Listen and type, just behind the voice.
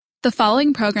The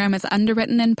following program is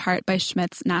underwritten in part by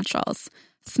Schmidt's Naturals.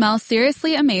 Smell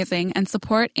seriously amazing and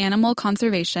support animal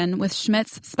conservation with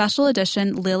Schmidt's Special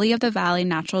Edition Lily of the Valley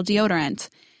Natural Deodorant.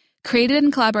 Created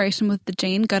in collaboration with the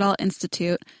Jane Goodall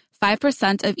Institute,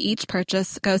 5% of each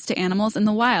purchase goes to animals in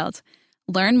the wild.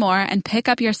 Learn more and pick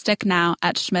up your stick now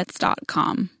at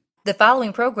schmitz.com. The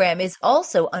following program is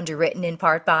also underwritten in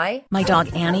part by... My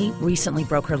dog Annie recently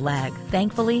broke her leg.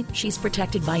 Thankfully, she's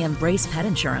protected by Embrace Pet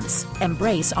Insurance.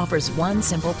 Embrace offers one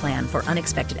simple plan for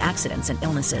unexpected accidents and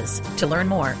illnesses. To learn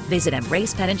more, visit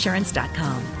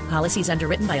EmbracePetInsurance.com. Policies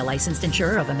underwritten by a licensed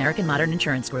insurer of American Modern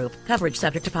Insurance Group. Coverage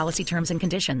subject to policy terms and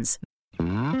conditions.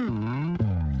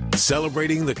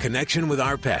 Celebrating the connection with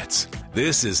our pets.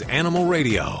 This is Animal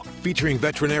Radio, featuring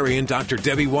veterinarian Dr.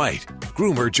 Debbie White,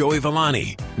 groomer Joey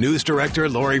Villani, news director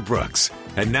Lori Brooks.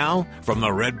 And now, from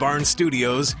the Red Barn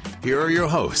Studios, here are your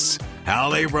hosts,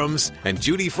 Hal Abrams and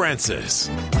Judy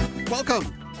Francis.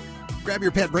 Welcome. Grab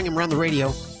your pet, bring him around the radio.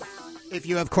 If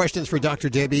you have questions for Dr.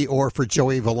 Debbie or for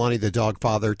Joey Villani, the dog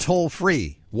father, toll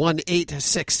free,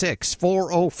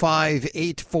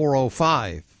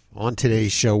 1-866-405-8405. On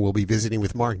today's show, we'll be visiting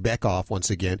with Mark Bekoff once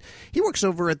again. He works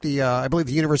over at the, I believe,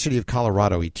 the University of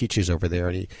Colorado. He teaches over there,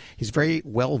 and he's very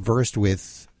well versed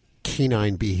with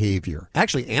canine behavior,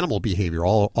 actually animal behavior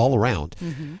all around.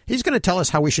 Mm-hmm. He's going to tell us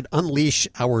how we should unleash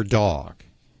our dog.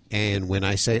 And when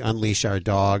I say unleash our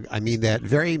dog, I mean that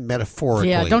very metaphorically.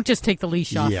 Yeah, don't just take the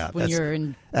leash off when you're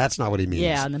in. That's not what he means.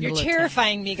 Yeah, you're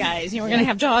terrifying me, guys. We're going to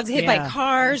have dogs hit by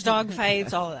cars, dog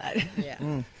fights, all of that. Yeah.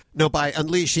 Mm. No, by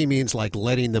unleash, he means like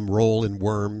letting them roll in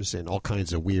worms and all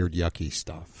kinds of weird, yucky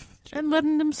stuff. And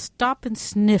letting them stop and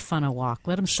sniff on a walk.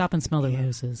 Let them stop and smell the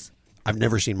roses. I've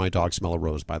never seen my dog smell a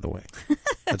rose, by the way.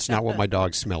 That's not what my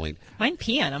dog's smelling. Mine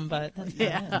pee on him, but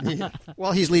that's not it.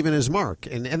 Well, he's leaving his mark.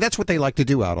 And that's what they like to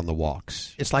do out on the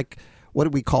walks. It's like, what do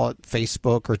we call it,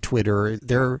 Facebook or Twitter?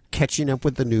 They're catching up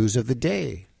with the news of the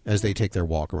day as they take their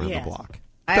walk around the block.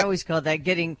 I always call that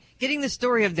getting the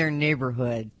story of their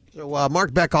neighborhood. So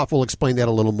Mark Bekoff will explain that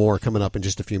a little more coming up in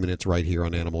just a few minutes right here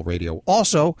on Animal Radio.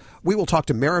 Also, we will talk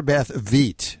to Maribeth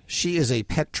Veet. She is a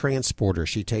pet transporter.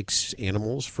 She takes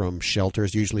animals from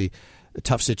shelters, usually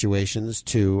tough situations,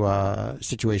 to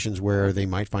situations where they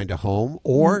might find a home,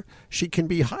 or she can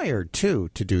be hired, too,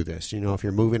 to do this. You know, if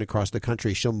you're moving across the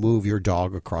country, she'll move your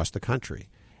dog across the country.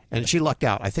 And she lucked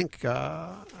out. I think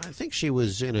she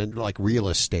was in real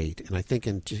estate, and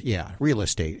real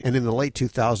estate. And in the late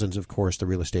 2000s, of course, the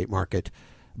real estate market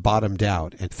bottomed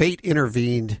out, and fate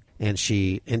intervened, and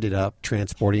she ended up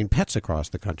transporting pets across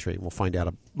the country. We'll find out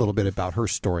a little bit about her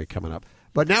story coming up.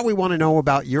 But now we want to know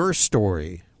about your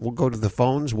story. We'll go to the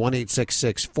phones,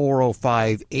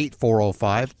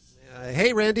 1-866-405-8405.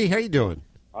 Hey, Randy, how you doing?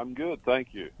 I'm good,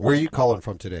 thank you. Where are you calling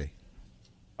from today?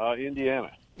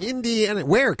 Indiana. Indiana.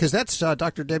 Where? Because that's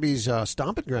Dr. Debbie's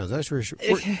stomping grounds. That's where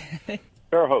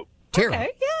Terre Haute. Okay,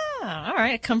 yeah. All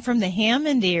right. I come from the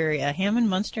Hammond area, Hammond,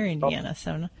 Munster, Indiana.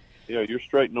 So, yeah, you're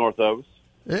straight north of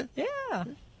us. Yeah.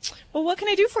 Well, what can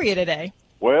I do for you today?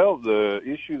 Well, the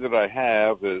issue that I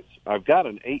have is I've got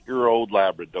an 8-year-old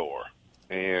Labrador,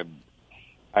 and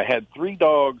I had 3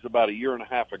 dogs about a year and a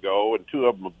half ago, and 2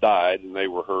 of them have died, and they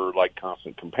were her,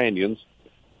 constant companions.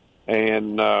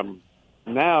 And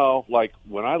now,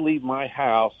 when I leave my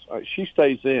house, she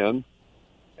stays in,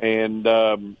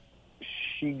 and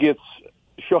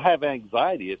she'll have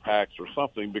anxiety attacks or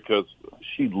something because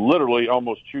she literally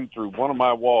almost chewed through one of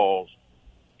my walls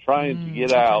trying to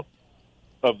get out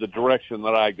of the direction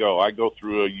that I go. I go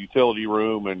through a utility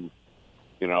room, and,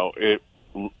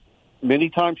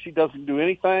 many times she doesn't do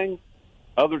anything.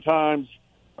 Other times,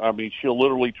 she'll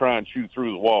literally try and chew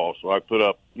through the wall. So I put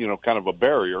up, kind of a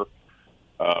barrier.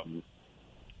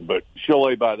 But she'll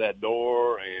lay by that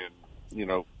door, and,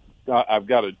 I've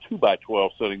got a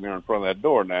 2x12 sitting there in front of that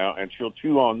door now, and she'll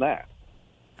chew on that.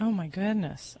 Oh, my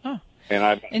goodness. Oh. And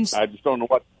I just don't know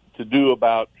what to do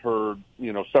about her,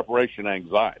 separation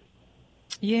anxiety.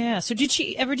 Yeah. So did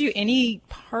she ever do any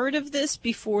part of this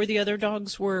before the other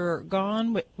dogs were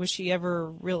gone? Was she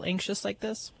ever real anxious like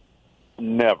this?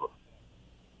 Never.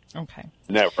 Okay.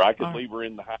 Never. I could leave her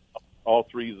in the house. All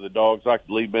 3 of the dogs, I could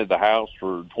leave them in the house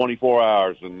for 24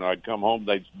 hours, and I'd come home,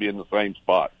 they'd be in the same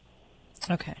spot.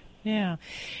 Okay. Yeah.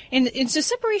 And so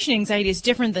separation anxiety is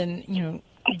different than,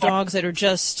 dogs that are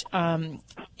just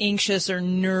anxious or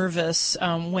nervous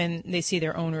when they see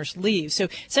their owners leave. So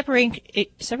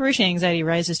separation anxiety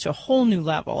rises to a whole new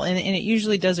level, and it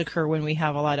usually does occur when we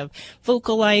have a lot of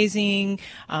vocalizing,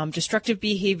 destructive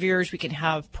behaviors. We can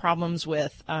have problems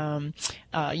with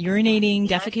urinating,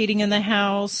 defecating in the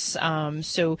house.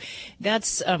 So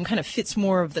that's kind of fits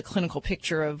more of the clinical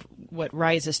picture of what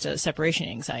rises to separation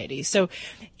anxiety. So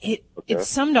it's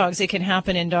some dogs, it can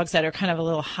happen in dogs that are kind of a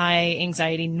little high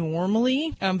anxiety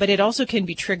normally, but it also can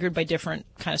be triggered by different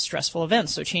kind of stressful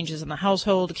events. So changes in the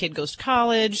household, a kid goes to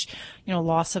college,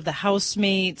 loss of the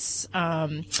housemates.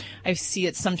 I see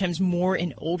it sometimes more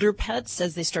in older pets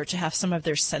as they start to have some of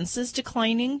their senses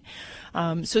declining.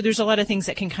 So there's a lot of things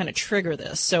that can kind of trigger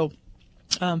this. So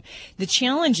the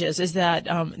challenge is that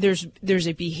there's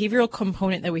a behavioral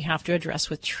component that we have to address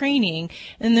with training,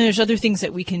 and there's other things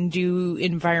that we can do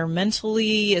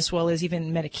environmentally as well as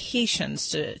even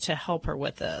medications to help her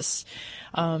with this.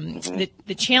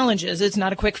 The challenge is it's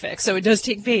not a quick fix, so it does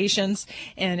take patience,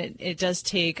 and it does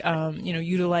take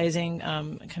utilizing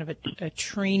kind of a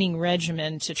training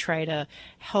regimen to try to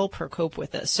help her cope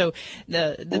with this. So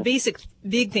the basic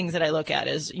big things that I look at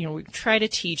is we try to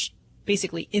teach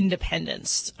basically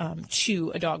independence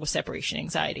to a dog with separation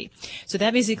anxiety. So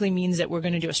that basically means that we're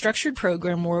going to do a structured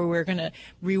program where we're going to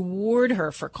reward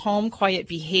her for calm, quiet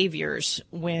behaviors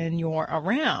when you're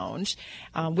around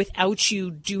without you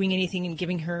doing anything and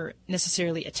giving her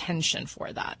necessarily attention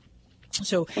for that.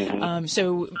 So,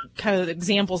 so kind of the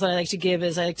examples that I like to give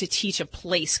is I like to teach a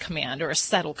place command or a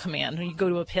settle command. When you go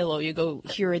to a pillow, you go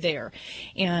here or there,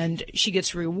 and she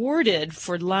gets rewarded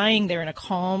for lying there in a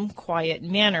calm, quiet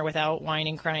manner without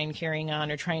whining, crying, carrying on,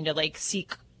 or trying to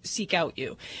seek out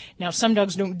you. Now, some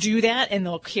dogs don't do that and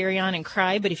they'll carry on and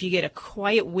cry, but if you get a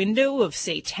quiet window of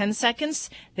say 10 seconds,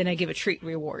 then I give a treat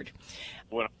reward.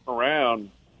 When I'm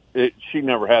around, she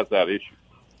never has that issue.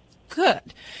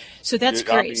 Good. So that's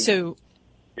great.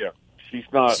 Yeah, she's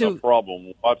not a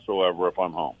problem whatsoever if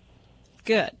I'm home.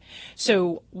 Good.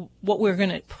 So what we're going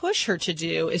to push her to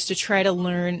do is to try to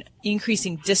learn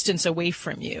increasing distance away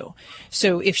from you.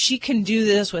 So if she can do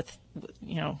this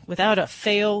without a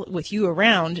fail with you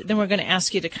around, then we're going to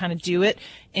ask you to kind of do it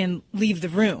and leave the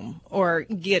room or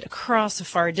get across a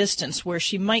far distance where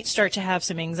she might start to have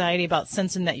some anxiety about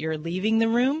sensing that you're leaving the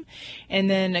room. And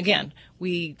then again,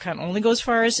 we kind of only go as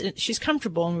far as she's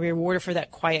comfortable, and we reward her for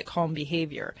that quiet, calm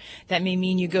behavior. That may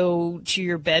mean you go to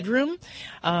your bedroom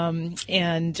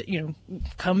and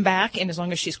come back, and as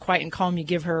long as she's quiet and calm, you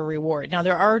give her a reward. Now,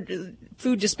 there are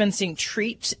food dispensing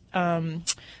treat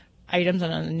items,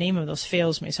 and the name of those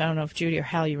fails me, so I don't know if Judy or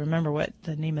Hal, you remember what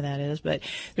the name of that is, but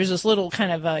there's this little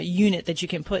kind of unit that you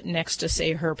can put next to,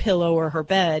 say, her pillow or her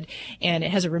bed, and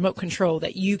it has a remote control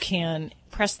that you can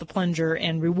press the plunger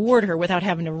and reward her without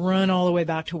having to run all the way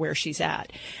back to where she's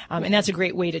at. And that's a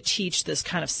great way to teach this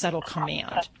kind of settle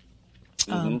command.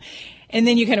 And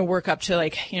then you kind of work up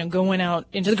to going out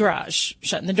into the garage,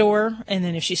 shutting the door, and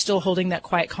then if she's still holding that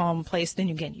quiet, calm place, then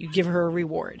you give her a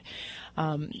reward.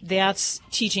 That's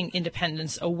teaching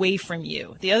independence away from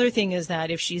you. The other thing is that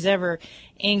if she's ever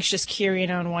anxious, carrying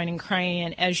on, whining, crying,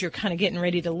 and as you're kind of getting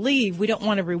ready to leave, we don't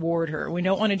want to reward her. We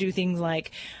don't want to do things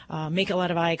like make a lot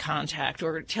of eye contact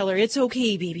or tell her, it's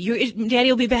okay, baby,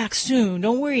 Daddy will be back soon,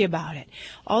 don't worry about it.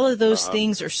 All of those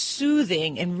things are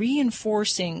soothing and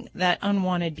reinforcing that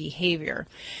unwanted behavior.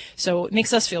 So it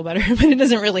makes us feel better, but it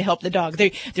doesn't really help the dog.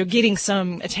 They're getting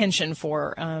some attention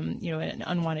for an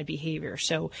unwanted behavior.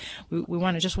 So we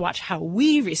want to just watch how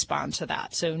we respond to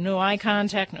that. So no eye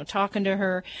contact, no talking to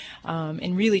her,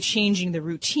 and really changing the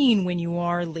routine when you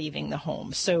are leaving the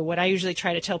home. So what I usually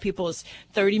try to tell people is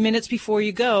 30 minutes before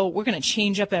you go, we're going to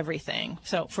change up everything.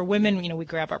 So for women, we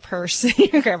grab our purse,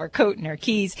 grab our coat and our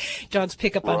keys. Dogs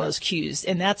pick up on those cues,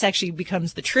 and that's actually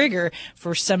becomes the trigger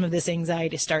for some of this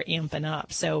anxiety to start amping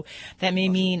up. So that may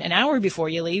mean an hour before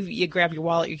you leave, you grab your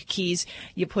wallet, your keys,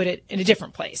 you put it in a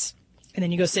different place. And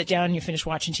then you go sit down and you finish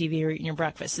watching TV or eating your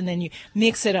breakfast. And then you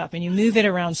mix it up and you move it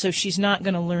around so she's not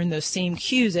going to learn those same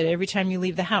cues at every time you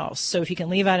leave the house. So if you can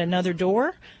leave out another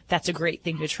door, that's a great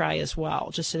thing to try as well,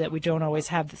 just so that we don't always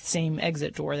have the same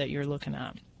exit door that you're looking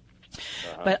at.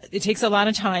 But it takes a lot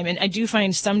of time, and I do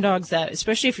find some dogs that,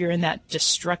 especially if you're in that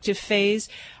destructive phase,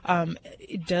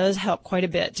 it does help quite a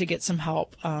bit to get some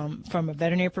help from a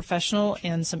veterinary professional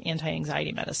and some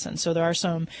anti-anxiety medicine. So there are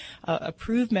some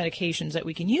approved medications that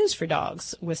we can use for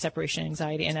dogs with separation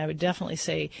anxiety, and I would definitely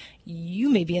say you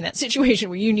may be in that situation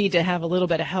where you need to have a little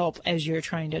bit of help as you're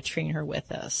trying to train her with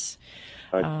this.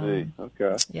 I see.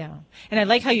 Okay. Yeah. And I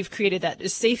like how you've created that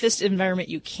safest environment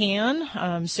you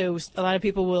can. So a lot of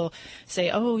people will say,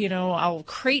 oh, I'll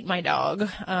crate my dog.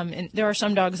 And there are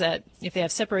some dogs that if they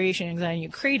have separation anxiety and you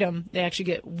crate them, they actually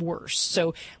get worse.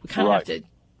 So we kind of have to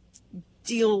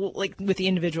deal with the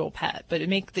individual pet, but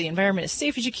make the environment as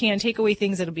safe as you can, take away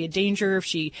things that'll be a danger if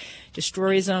she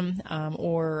destroys them,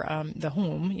 or the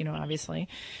home, obviously.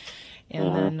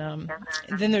 And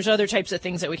then there's other types of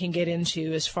things that we can get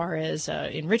into as far as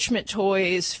enrichment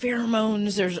toys,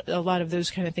 pheromones. There's a lot of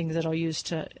those kind of things that I'll use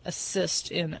to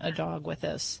assist in a dog with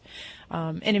this.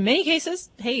 And in many cases,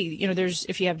 hey,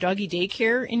 if you have doggy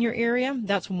daycare in your area,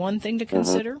 that's one thing to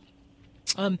consider.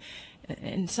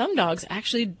 And some dogs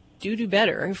actually do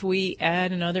better if we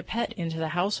add another pet into the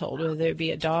household, whether it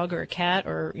be a dog or a cat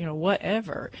or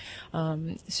whatever.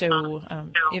 So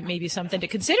it may be something to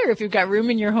consider if you've got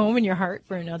room in your home and your heart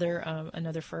for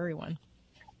another furry one.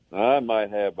 I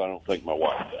might have, but I don't think my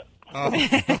wife does. I'm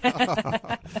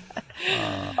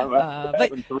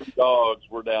having 3 dogs.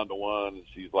 We're down to 1, and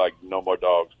she's like, "No more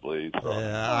dogs, please." So.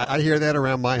 Yeah, I hear that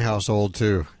around my household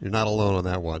too. You're not alone on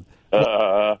that one.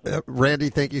 Randy,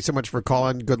 thank you so much for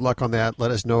calling. Good luck on that.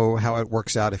 Let us know how it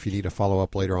works out. If you need a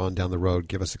follow-up later on down the road,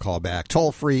 give us a call back.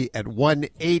 Toll free at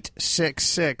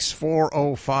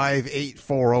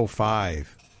 1-866-405-8405.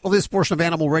 Well, this portion of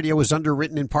Animal Radio is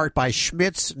underwritten in part by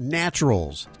Schmidt's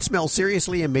Naturals. Smell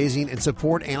seriously amazing and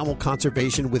support animal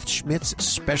conservation with Schmidt's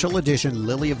Special Edition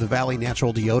Lily of the Valley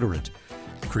Natural Deodorant.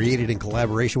 Created in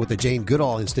collaboration with the Jane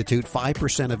Goodall Institute,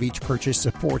 5% of each purchase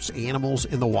supports animals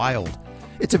in the wild.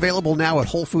 It's available now at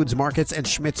Whole Foods Markets and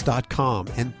Schmitz.com.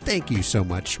 And thank you so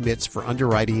much, Schmitz, for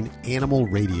underwriting Animal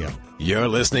Radio. You're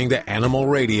listening to Animal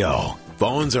Radio.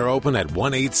 Phones are open at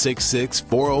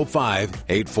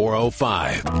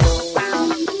 1-866-405-8405.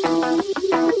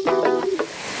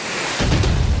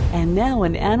 And now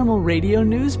an Animal Radio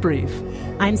news brief.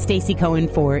 I'm Stacey Cohen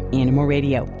for Animal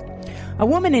Radio. A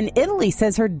woman in Italy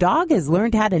says her dog has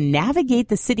learned how to navigate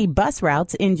the city bus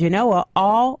routes in Genoa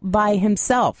all by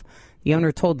himself. The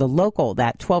owner told The Local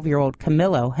that 12-year-old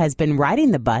Camillo has been riding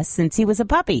the bus since he was a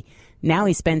puppy. Now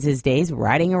he spends his days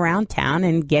riding around town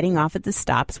and getting off at the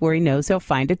stops where he knows he'll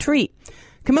find a treat.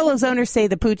 Camillo's owners say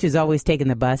the pooch is always taking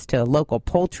the bus to a local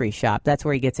poultry shop. That's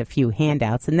where he gets a few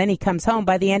handouts, and then he comes home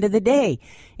by the end of the day.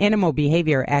 Animal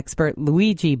behavior expert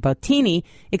Luigi Bottini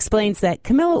explains that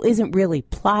Camillo isn't really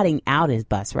plotting out his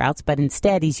bus routes, but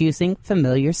instead he's using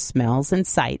familiar smells and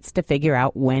sights to figure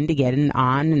out when to get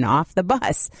on and off the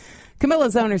bus.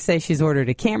 Camillo's owner says she's ordered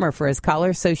a camera for his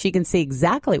collar so she can see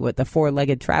exactly what the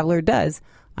four-legged traveler does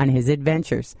on his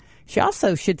adventures. She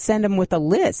also should send him with a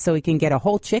list so he can get a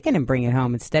whole chicken and bring it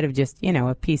home instead of just,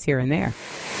 a piece here and there.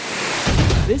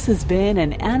 This has been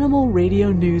an Animal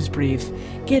Radio news brief.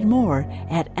 Get more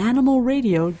at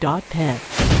animalradio.pet.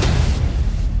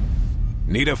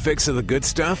 Need a fix of the good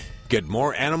stuff? Get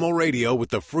more Animal Radio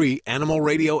with the free Animal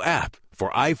Radio app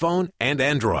for iPhone and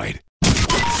Android.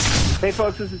 Hey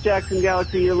folks, this is Jackson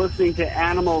Galaxy. You're listening to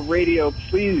Animal Radio.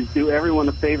 Please do everyone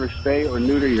a favor, spay or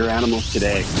neuter your animals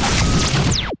today.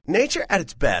 Nature at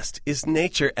its best is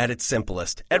nature at its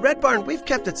simplest. At Red Barn, we've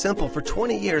kept it simple for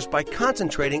 20 years by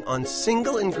concentrating on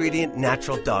single-ingredient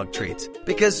natural dog treats.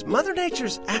 Because Mother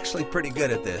Nature's actually pretty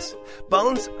good at this.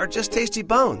 Bones are just tasty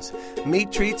bones.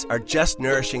 Meat treats are just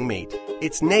nourishing meat.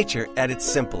 It's nature at its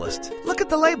simplest. Look at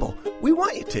the label. We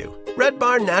want you to. Red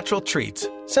Barn Natural Treats.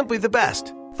 Simply the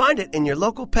best. Find it in your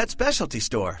local pet specialty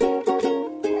store.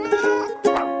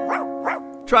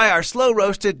 Try our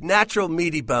slow-roasted, natural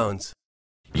meaty bones.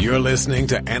 You're listening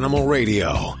to Animal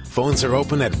Radio. Phones are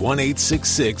open at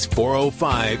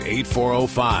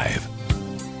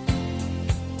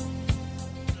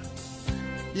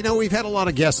 1-866-405-8405. We've had a lot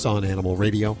of guests on Animal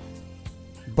Radio,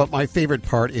 but my favorite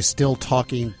part is still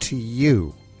talking to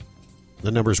you.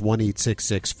 The number's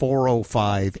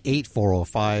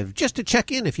 1-866-405-8405. Just to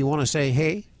check in if you want to say,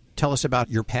 hey, tell us about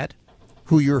your pet,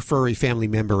 who your furry family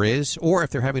member is, or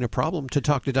if they're having a problem, to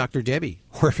talk to Dr. Debbie,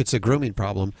 or if it's a grooming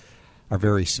problem, our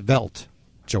very svelte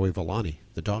Joey Villani,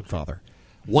 the dog father.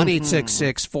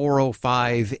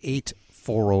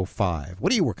 1-866-405-8405.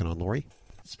 What are you working on, Lori?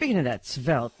 Speaking of that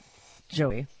svelte,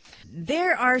 Joey,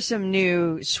 there are some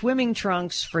new swimming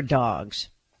trunks for dogs.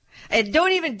 And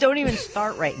don't even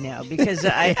start right now because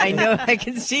I know I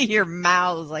can see your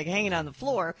mouths like hanging on the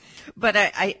floor. But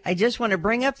I just want to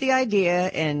bring up the idea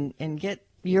and get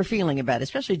your feeling about it,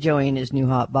 especially Joey and his new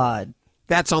hot bod.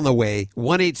 That's on the way.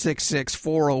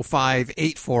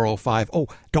 1-866-405-8405. Oh,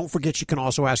 don't forget you can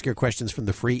also ask your questions from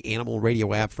the free Animal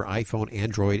Radio app for iPhone,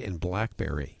 Android, and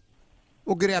BlackBerry.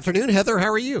 Well, good afternoon, Heather.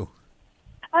 How are you?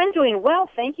 I'm doing well,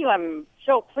 thank you. I'm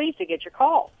so pleased to get your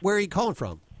call. Where are you calling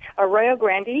from? Arroyo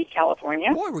Grande,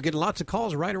 California. Boy, we're getting lots of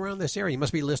calls right around this area. You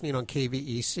must be listening on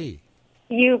KVEC.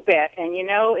 You bet. And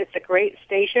it's a great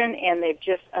station, and they've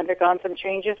just undergone some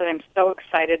changes, and I'm so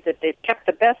excited that they've kept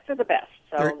the best of the best.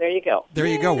 So there you go. There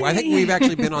you go. I think we've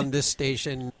actually been on this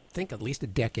station, at least a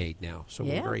decade now. So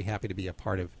we're very happy to be a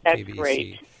part of KVEC. That's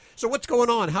great. So what's going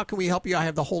on? How can we help you? I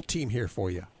have the whole team here for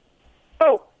you.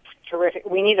 Oh, terrific.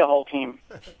 We need a whole team.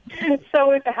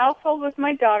 So it's a household with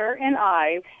my daughter and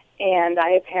I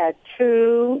have had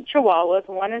 2 Chihuahuas.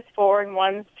 One is 4 and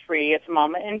one's 3. It's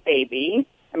mama and baby.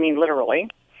 I mean, literally.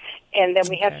 And then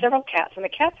we have several cats, and the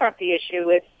cats aren't the issue.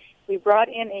 We brought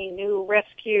in a new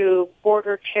rescue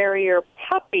border terrier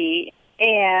puppy,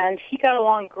 and he got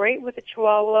along great with the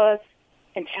Chihuahuas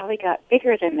until he got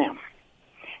bigger than them.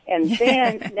 And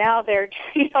then now they're,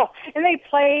 and they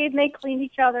played and they cleaned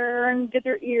each other and did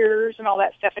their ears and all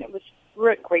that stuff, and it was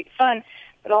great fun.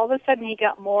 But all of a sudden he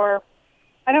got more,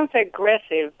 I don't say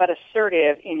aggressive, but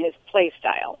assertive in his play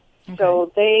style. Okay.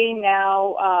 So they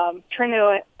now turn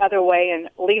the other way and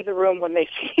leave the room when they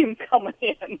see him coming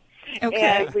in.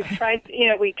 Okay. And we've tried,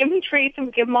 we give them treats and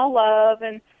we give them all love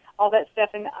and all that stuff.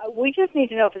 And we just need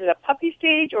to know if it's a puppy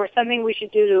stage or something we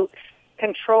should do to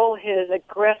control his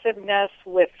aggressiveness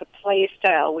with the play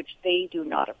style, which they do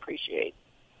not appreciate.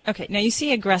 Okay, now you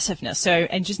see aggressiveness, so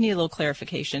I just need a little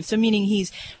clarification. So meaning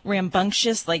he's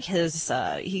rambunctious, like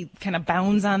he kind of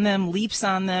bounds on them, leaps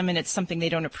on them, and it's something they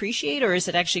don't appreciate, or is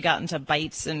it actually gotten to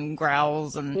bites and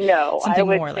growls and something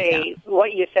more like that? No, I would say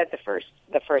what you said the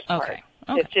first part. Okay.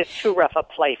 It's just too rough a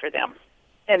play for them.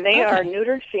 And they are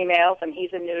neutered females, and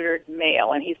he's a neutered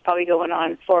male, and he's probably going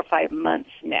on 4 or 5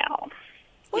 months now.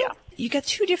 Well, you got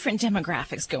 2 different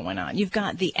demographics going on. You've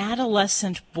got the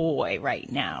adolescent boy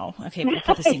right now. Okay, we'll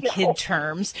put this in kid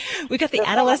terms. We've got the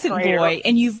adolescent boy,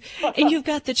 and you've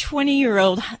got the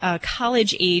 20-year-old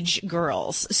college age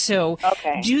girls. So,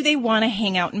 do they want to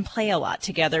hang out and play a lot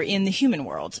together in the human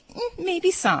world? Maybe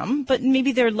some, but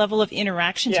maybe their level of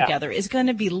interaction together is going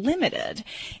to be limited,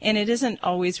 and it isn't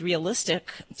always realistic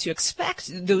to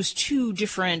expect those 2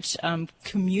 different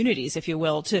communities, if you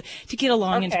will, to get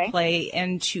along and to play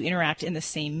and to interact in the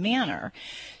same manner.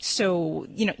 So,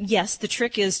 yes, the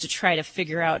trick is to try to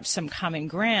figure out some common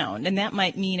ground, and that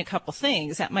might mean a couple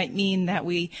things. That might mean that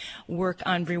we work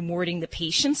on rewarding the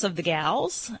patience of the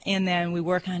gals, and then we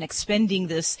work on expending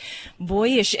this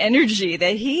boyish energy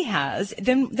that he has.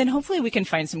 Then hopefully we can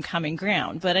find some common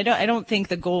ground. But I don't think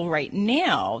the goal right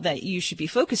now that you should be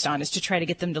focused on is to try to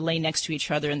get them to lay next to each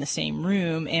other in the same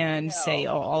room and say,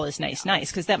 oh, all is nice,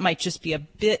 because that might just be a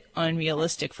bit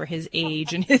unrealistic for his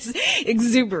age and his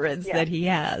exuberance that he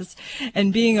has.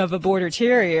 And being of a border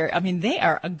terrier, I mean, they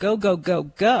are a go, go, go,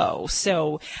 go.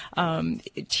 So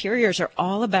terriers are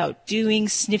all about doing,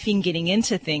 sniffing, getting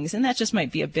into things, and that just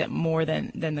might be a bit more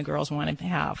than the girls want to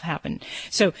have happen.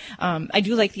 So I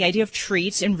do like the idea of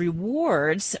treats and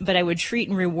rewards, but I would treat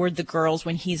and reward the girls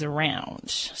when he's around.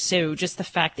 So just the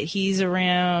fact that he's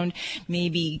around,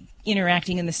 maybe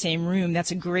interacting in the same room,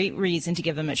 that's a great reason to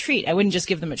give them a treat. I wouldn't just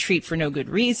give them a treat for no good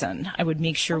reason. I would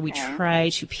make sure we try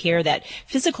to pair that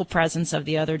physical presence of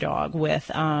the other dog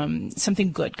with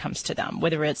something good comes to them,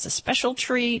 whether it's a special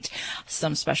treat,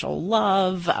 some special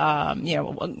love,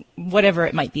 whatever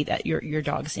it might be that your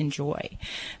dogs enjoy.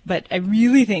 But I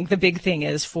really think the big thing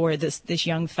is for this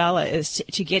young fella is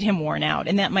to get him worn out,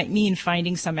 and that might mean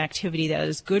finding some activity that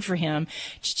is good for him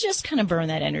to just kind of burn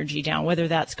that energy down, whether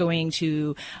that's going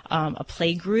to a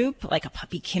play group, like a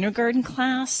puppy kindergarten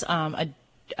class, a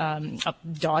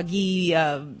doggy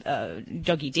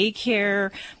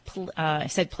daycare. I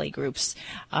said play groups.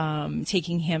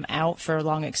 Taking him out for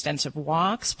long, extensive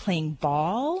walks, playing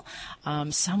ball.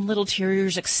 Some little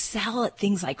terriers excel at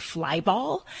things like fly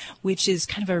ball, which is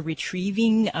kind of a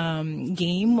retrieving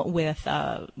game with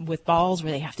balls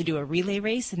where they have to do a relay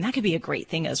race, and that could be a great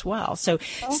thing as well. So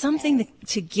something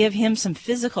to give him some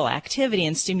physical activity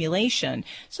and stimulation,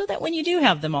 so that when you do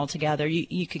have them all together,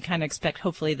 you can kind of expect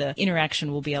hopefully the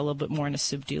interaction will be a little bit more on a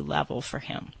subdued level for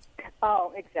him.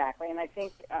 Oh, exactly, and I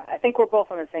think we're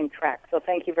both on the same track. So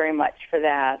thank you very much for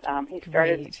that. He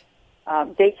started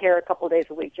daycare a couple of days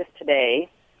a week just today.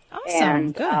 Awesome,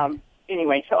 and good.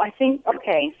 Anyway, so I think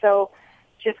so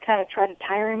just kind of try to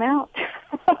tire him out.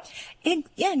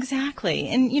 Yeah, exactly.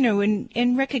 And,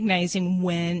 in recognizing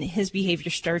when his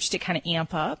behavior starts to kind of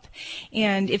amp up,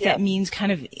 and if that means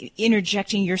kind of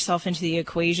interjecting yourself into the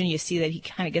equation, you see that he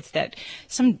kind of gets that.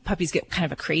 Some puppies get kind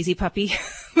of a crazy puppy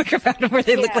look about them, where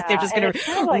they look like they're just going to.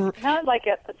 Kind of like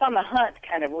it's on the hunt,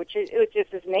 kind of, which is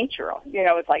his nature.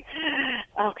 It's like,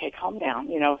 okay, calm down.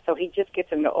 So he just gets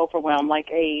him to overwhelm like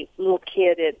a little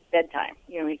kid at bedtime.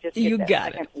 He just gets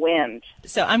that second wind.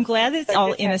 So I'm glad that it's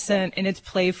all innocent and it's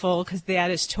playful, because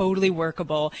that is totally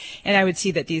workable. And I would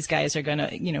see that these guys are going to,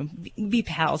 be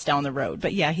pals down the road.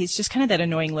 But yeah, he's just kind of that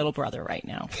annoying little brother right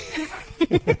now.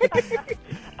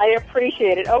 I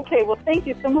appreciate it. Okay, well, thank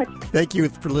you so much. Thank you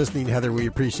for listening, Heather. We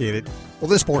appreciate it. Well,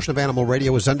 this portion of Animal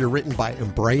Radio is underwritten by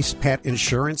Embrace Pet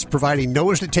Insurance, providing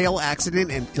nose-to-tail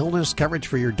accident and illness coverage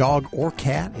for your dog or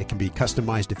cat. It can be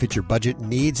customized to fit your budget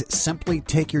needs. Simply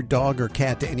take your dog or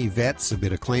cat to any vet,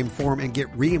 submit a claim form, and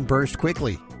get reimbursed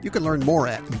quickly. You can learn more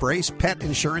at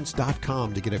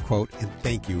EmbracePetInsurance.com to get a quote. And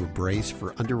thank you, Embrace,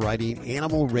 for underwriting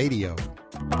Animal Radio.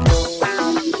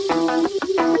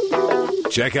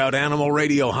 Check out Animal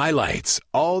Radio highlights.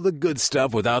 All the good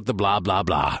stuff without the blah, blah,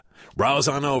 blah. Browse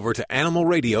on over to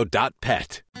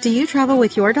animalradio.pet. Do you travel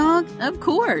with your dog? Of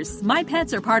course. My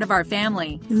pets are part of our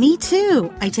family. Me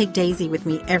too. I take Daisy with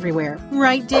me everywhere.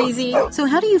 Right, Daisy? So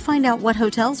how do you find out what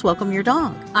hotels welcome your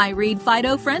dog? I read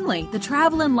Fido Friendly, the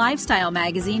travel and lifestyle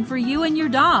magazine for you and your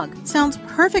dog. Sounds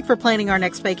perfect for planning our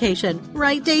next vacation.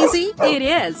 Right, Daisy? It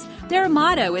is. Their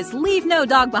motto is leave no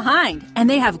dog behind, and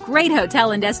they have great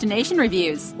hotel and destination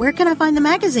reviews. Where can I find the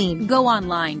magazine? Go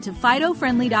online to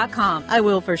FidoFriendly.com. I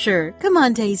will for sure. Come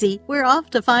on, Daisy. We're off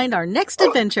to find our next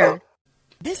adventure.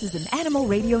 This is an Animal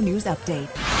Radio News Update.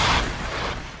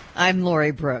 I'm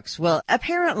Lori Brooks. Well,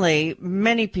 apparently,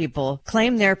 many people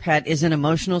claim their pet is an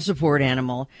emotional support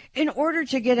animal in order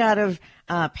to get out of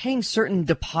paying certain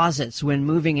deposits when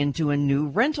moving into a new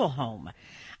rental home.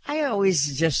 I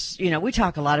always just, we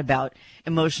talk a lot about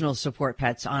emotional support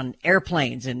pets on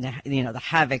airplanes and, the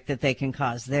havoc that they can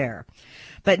cause there.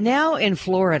 But now in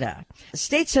Florida,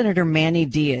 State Senator Manny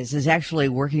Diaz is actually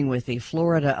working with the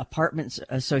Florida Apartments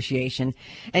Association,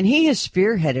 and he has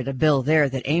spearheaded a bill there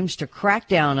that aims to crack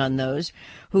down on those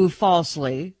who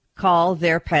falsely call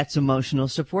their pets emotional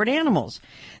support animals.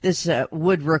 This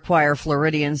would require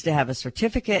Floridians to have a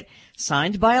certificate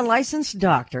signed by a licensed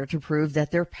doctor to prove that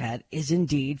their pet is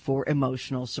indeed for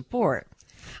emotional support.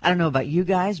 I don't know about you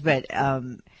guys, but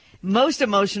most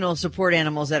emotional support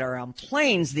animals that are on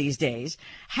planes these days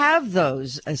have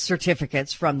those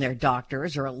certificates from their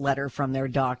doctors or a letter from their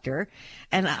doctor.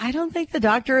 And I don't think the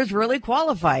doctor is really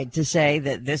qualified to say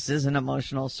that this is an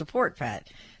emotional support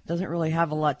pet. Doesn't really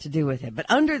have a lot to do with it. But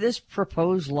under this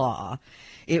proposed law,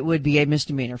 it would be a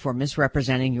misdemeanor for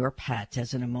misrepresenting your pet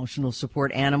as an emotional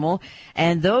support animal.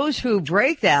 And those who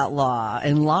break that law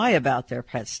and lie about their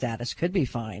pet status could be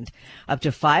fined up to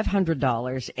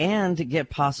 $500 and get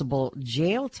possible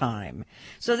jail time.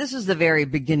 So this is the very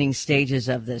beginning stages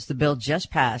of this. The bill just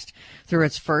passed through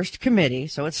its first committee,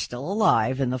 so it's still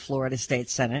alive in the Florida State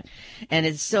Senate. And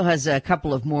it still has a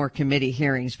couple of more committee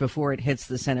hearings before it hits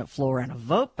the Senate floor and a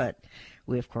vote, but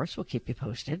we, of course, will keep you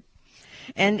posted.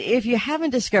 And if you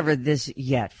haven't discovered this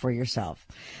yet for yourself,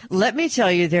 let me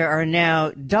tell you, there are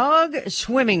now dog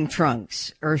swimming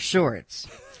trunks or shorts.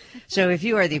 So if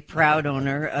you are the proud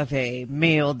owner of a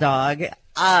male dog,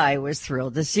 I was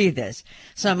thrilled to see this.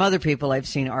 Some other people, I've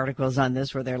seen articles on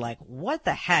this where they're like, what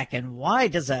the heck? And why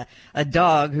does a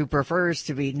dog who prefers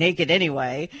to be naked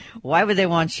anyway, why would they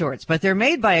want shorts? But they're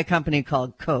made by a company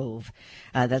called Cove.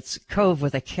 That's Cove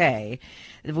with a K,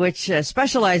 which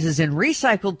specializes in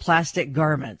recycled plastic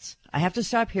garments. I have to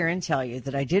stop here and tell you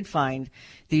that I did find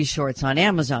these shorts on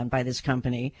Amazon by this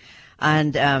company.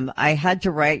 And I had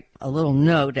to write a little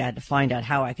note. I had to find out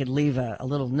how I could leave a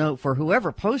little note for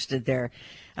whoever posted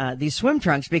these swim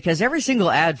trunks, because every single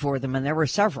ad for them, and there were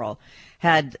several,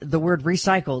 had the word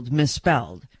recycled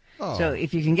misspelled. Oh. So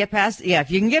if you can get past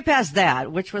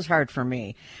that, which was hard for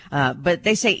me, but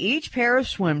they say each pair of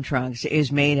swim trunks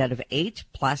is made out of 8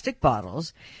 plastic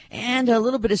bottles and a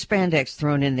little bit of spandex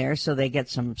thrown in there so they get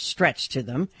some stretch to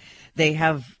them. They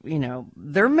have,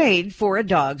 they're made for a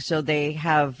dog, so they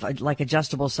have like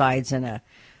adjustable sides and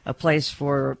a place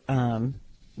for,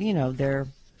 their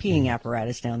peeing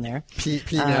apparatus down there.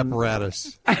 Peeing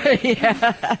apparatus.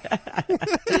 Yeah.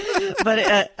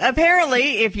 But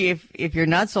apparently, if you're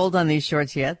not sold on these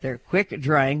shorts yet, they're quick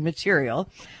drying material,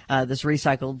 this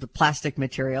recycled plastic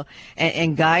material.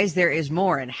 And guys, there is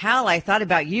more. And Hal, I thought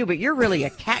about you, but you're really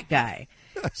a cat guy.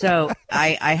 So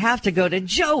I have to go to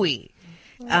Joey.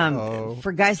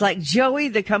 For guys like Joey,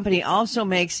 the company also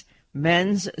makes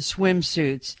men's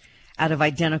swimsuits out of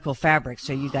identical fabric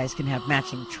so you guys can have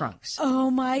matching trunks. Oh,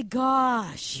 my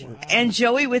gosh. And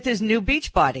Joey with his new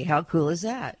beach body. How cool is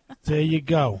that? There you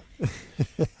go.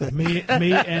 me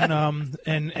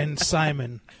and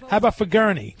Simon. How about for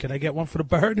Gurney? Can I get one for the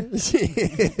bird?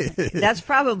 That's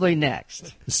probably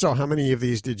next. So how many of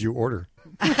these did you order?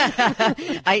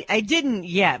 I didn't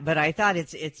yet, but I thought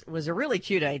it was a really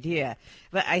cute idea.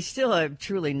 But I still have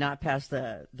truly not past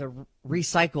the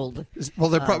recycled. Well,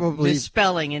 they're probably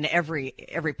misspelling in every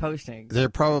posting. They're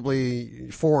probably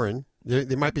foreign.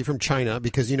 They might be from China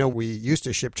because, we used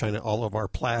to ship China all of our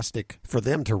plastic for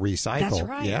them to recycle. That's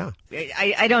right. Yeah.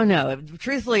 I don't know.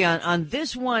 Truthfully, on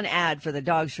this one ad for the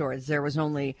dog shorts, there was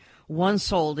only one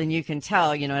sold, and you can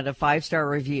tell, at a 5-star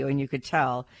review, and you could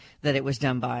tell that it was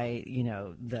done by,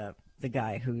 the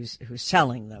guy who's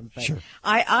selling them. But sure.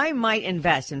 I might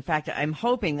invest. In fact, I'm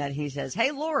hoping that he says,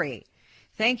 "Hey, Lori,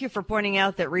 thank you for pointing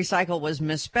out that recycle was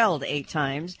misspelled 8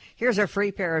 times. Here's a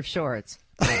free pair of shorts."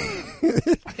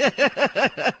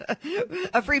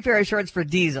 A free pair of shorts for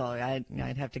Diesel. I'd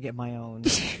have to get my own.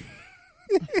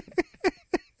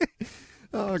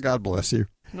 Oh, God bless you.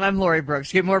 I'm Lori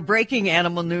Brooks. Get more breaking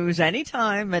animal news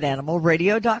anytime at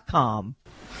animalradio.com.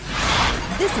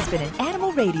 This has been an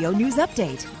Animal Radio News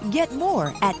Update. Get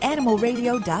more at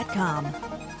animalradio.com.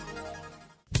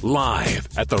 Live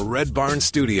at the Red Barn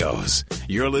Studios,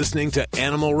 you're listening to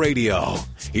Animal Radio.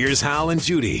 Here's Hal and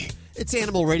Judy. It's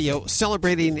Animal Radio,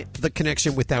 celebrating the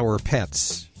connection with our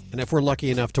pets. And if we're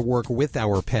lucky enough to work with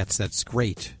our pets, that's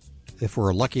great. If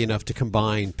we're lucky enough to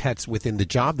combine pets within the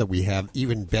job that we have,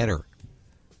 even better.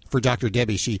 For Dr.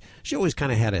 Debbie, she always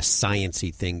kind of had a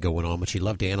science-y thing going on, but she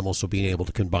loved animals, so being able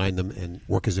to combine them and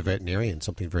work as a veterinarian,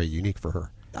 something very unique for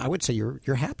her. I would say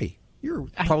you're happy. You're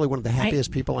probably one of the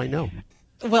happiest people I know.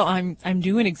 Well, I'm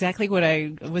doing exactly what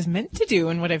I was meant to do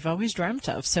and what I've always dreamt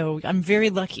of. So I'm very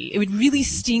lucky. It would really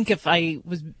stink if I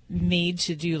was made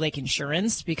to do like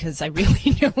insurance because I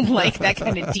really don't like that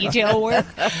kind of detail work.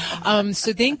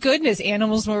 So thank goodness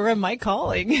animals were my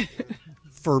calling.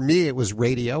 For me, it was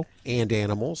radio and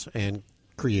animals and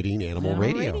creating animal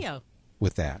radio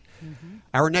with that. Mm-hmm.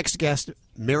 Our next guest,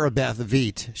 Maribeth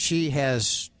Veit, she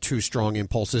has 2 strong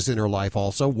impulses in her life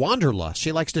also. Wanderlust.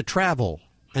 She likes to travel.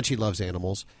 And she loves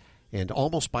animals. And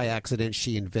almost by accident,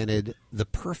 she invented the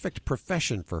perfect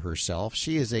profession for herself.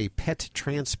 She is a pet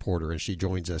transporter, and she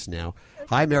joins us now.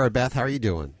 Hi, Maribeth. How are you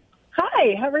doing?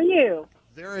 Hi. How are you?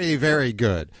 Very, very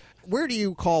good. Where do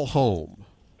you call home?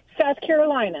 South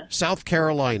Carolina. South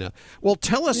Carolina. Well,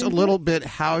 tell us a little bit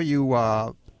how you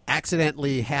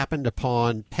accidentally happened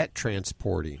upon pet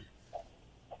transporting.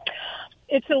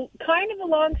 It's a kind of a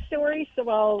long story, so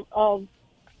I'll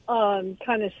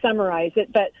kind of summarize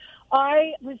it, but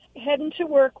I was heading to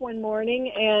work one morning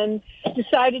and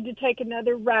decided to take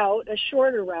another route, a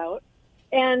shorter route,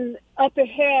 and up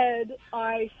ahead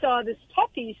I saw this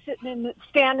puppy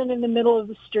standing in the middle of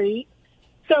the street.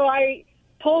 So I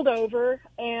pulled over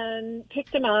and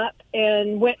picked him up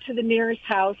and went to the nearest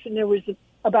house, and there was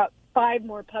about 5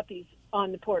 more puppies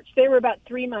on the porch. They were about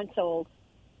 3 months old,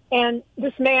 and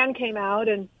this man came out,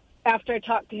 and after I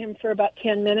talked to him for about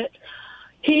 10 minutes,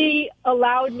 he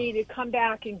allowed me to come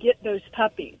back and get those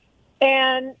puppies.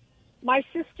 And my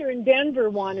sister in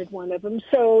Denver wanted one of them.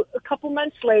 So a couple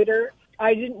months later,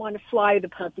 I didn't want to fly the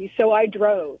puppy, so I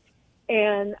drove.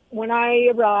 And when I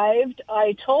arrived,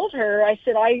 I told her, I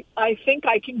said, I think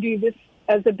I can do this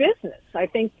as a business. I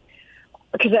think,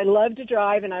 because I love to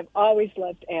drive and I've always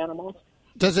loved animals.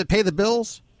 Does it pay the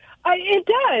bills? It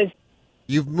does.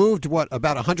 You've moved,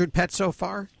 about 100 pets so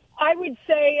far? I would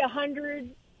say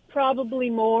 100. Probably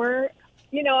more.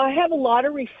 I have a lot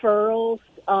of referrals.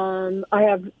 I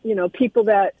have, people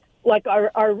that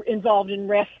are involved in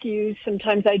rescues.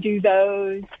 Sometimes I do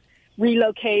those.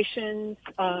 Relocations.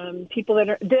 People that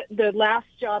are, the last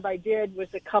job I did was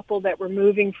a couple that were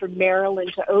moving from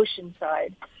Maryland to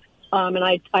Oceanside.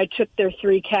 And I took their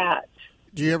 3 cats.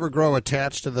 Do you ever grow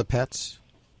attached to the pets?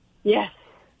 Yes.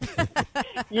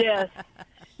 Yes.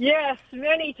 Yes,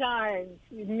 many times.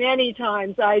 Many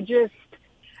times.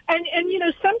 And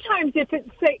sometimes if it's,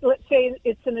 let's say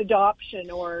it's an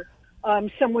adoption or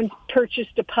someone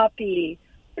purchased a puppy,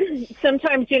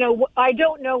 sometimes, I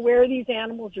don't know where these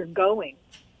animals are going.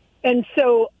 And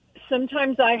so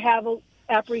sometimes I have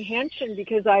apprehension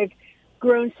because I've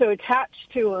grown so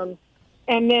attached to them.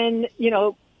 And then,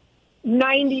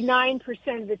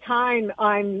 99% of the time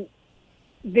I'm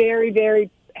very,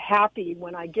 very happy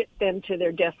when I get them to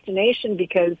their destination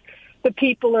because the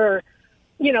people are,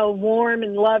 warm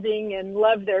and loving and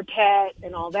love their pet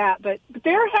and all that. But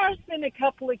there has been a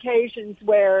couple occasions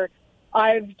where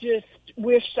I've just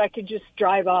wished I could just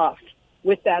drive off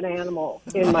with that animal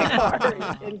in my car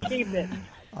and keep it.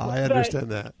 I understand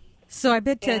that. So I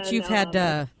bet that you've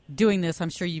had, doing this, I'm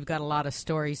sure you've got a lot of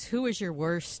stories. Who is your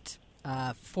worst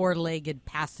four-legged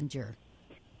passenger?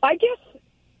 I guess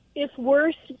if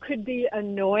worse could be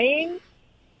annoying,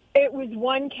 it was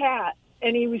one cat,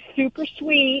 and he was super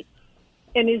sweet,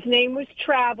 and his name was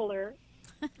Traveler.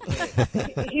 I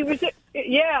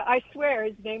swear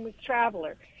his name was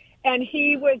Traveler. And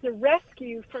he was a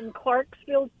rescue from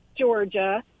Clarksville,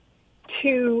 Georgia,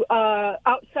 to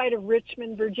outside of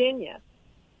Richmond, Virginia.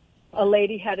 A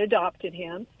lady had adopted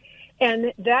him.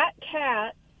 And that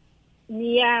cat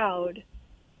meowed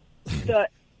the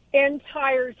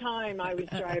entire time I was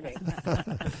driving.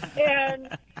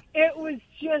 And it was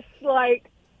just like,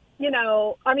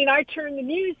 I turned the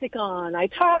music on. I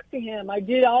talked to him. I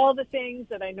did all the things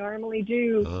that I normally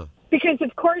do. Because,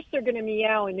 of course, they're going to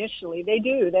meow initially. They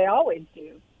do. They always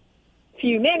do. A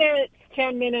few minutes,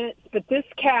 10 minutes. But this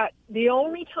cat, the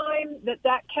only time that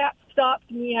cat stopped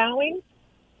meowing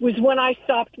was when I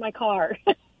stopped my car.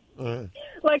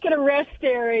 Like at a rest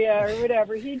area or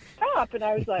whatever. He'd stop, and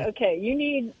I was like, okay, you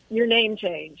need your name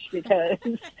changed because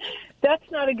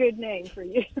that's not a good name for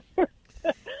you.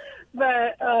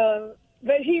 But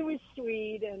he was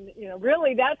sweet, and,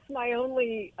 really that's my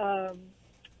only,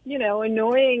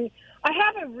 annoying. I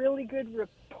have a really good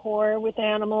rapport with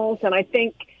animals, and I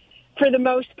think for the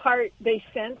most part they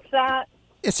sense that.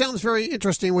 It sounds very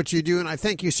interesting what you do, and I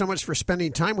thank you so much for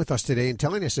spending time with us today and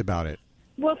telling us about it.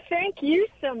 Well, thank you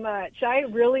so much. I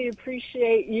really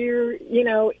appreciate your,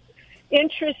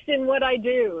 interest in what I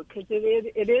do, because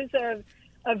it is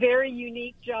a very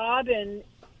unique job, and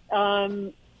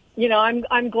I'm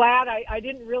glad I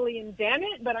didn't really invent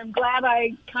it, but I'm glad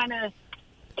I kind of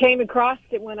came across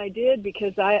it when I did,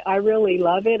 because I really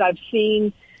love it. I've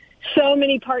seen so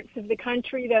many parts of the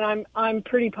country that I'm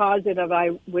pretty positive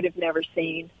I would have never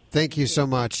seen. Thank you so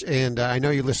much. And I know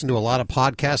you listen to a lot of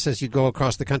podcasts as you go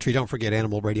across the country. Don't forget,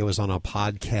 Animal Radio is on a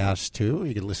podcast, too.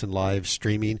 You can listen live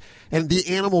streaming. And the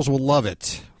animals will love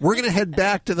it. We're going to head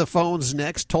back to the phones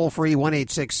next. Toll-free,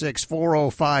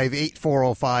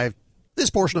 1-866-405-8405. This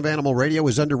portion of Animal Radio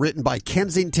is underwritten by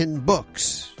Kensington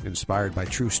Books, inspired by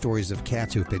true stories of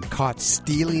cats who've been caught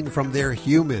stealing from their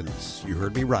humans. You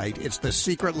heard me right. It's The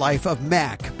Secret Life of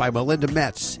Mac by Melinda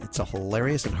Metz. It's a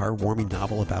hilarious and heartwarming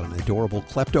novel about an adorable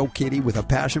klepto kitty with a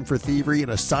passion for thievery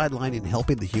and a sideline in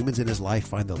helping the humans in his life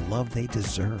find the love they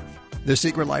deserve. The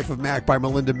Secret Life of Mac by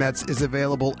Melinda Metz is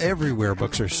available everywhere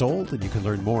books are sold, and you can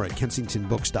learn more at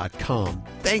kensingtonbooks.com.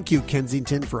 Thank you,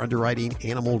 Kensington, for underwriting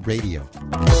Animal Radio.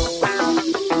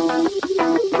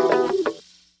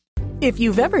 If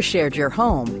you've ever shared your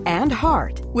home and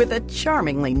heart with a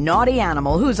charmingly naughty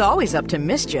animal who's always up to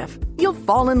mischief, you'll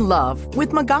fall in love with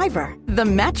MacGyver, the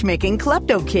matchmaking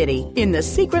klepto kitty in The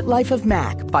Secret Life of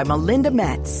Mac by Melinda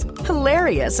Metz.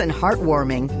 Hilarious and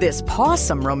heartwarming, this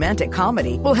pawsome romantic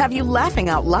comedy will have you laughing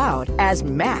out loud as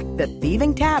Mac, the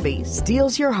thieving tabby,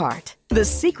 steals your heart. The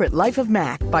Secret Life of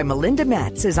Mac by Melinda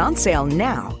Metz is on sale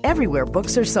now everywhere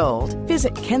books are sold.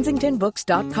 Visit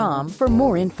kensingtonbooks.com for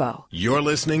more info. You're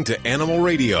listening to Animal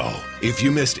Radio. If you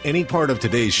missed any part of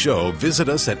today's show, visit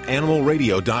us at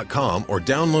animalradio.com or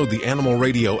download the Animal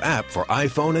Radio app for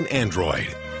iPhone and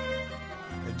Android.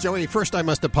 Joey, first I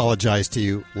must apologize to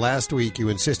you. Last week you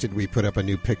insisted we put up a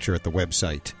new picture at the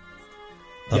website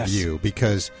of you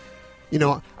because,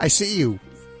 I see you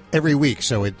every week,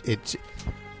 so it's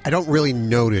I don't really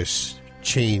notice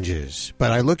changes.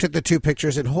 But I looked at the two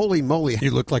pictures, and holy moly,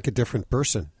 you look like a different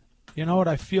person. You know what?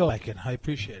 I feel like it. I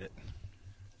appreciate it.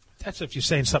 That's if you're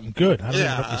saying something good. I don't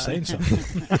know if you're saying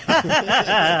something.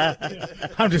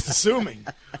 I'm just assuming.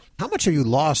 How much have you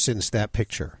lost since that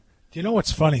picture? Do you know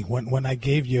what's funny? When I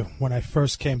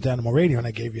first came to Animal Radio and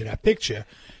I gave you that picture,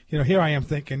 here I am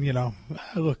thinking, I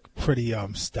look pretty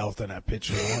stealth in that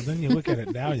picture. And then you look at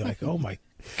it now, and you're like, oh my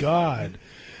God.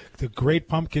 The Great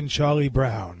Pumpkin, Charlie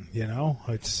Brown.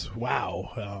 It's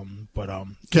wow.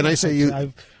 Can I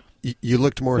say you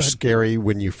looked more scary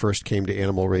when you first came to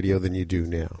Animal Radio than you do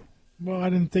now? Well, I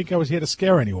didn't think I was here to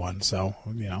scare anyone, so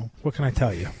what can I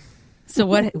tell you? So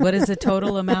what is the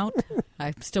total amount?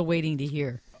 I'm still waiting to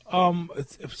hear.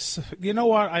 You know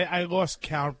what? I lost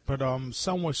count, but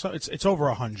somewhere it's over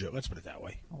 100. Let's put it that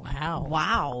way.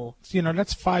 Wow.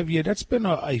 That's 5 years. That's been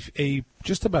a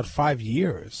just about 5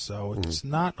 years. So it's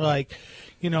not like,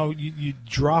 you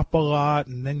drop a lot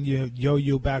and then you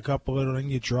yo-yo back up a little, and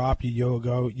you drop, you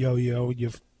yo-yo,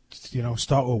 you've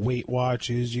start with Weight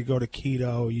Watchers. You go to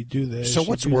keto. You do this. So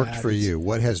what's worked for you?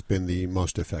 What has been the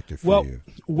most effective for you?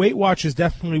 Weight Watchers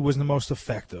definitely was the most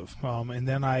effective. And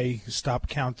then I stopped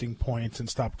counting points and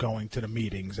stopped going to the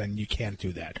meetings, and you can't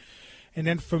do that. And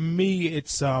then for me,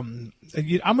 it's I'm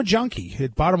a junkie.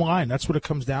 Bottom line, that's what it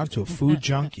comes down to, a food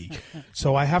junkie.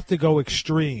 So I have to go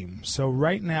extreme. So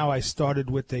right now I started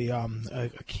with a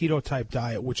keto-type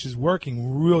diet, which is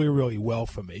working really, really well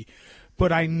for me.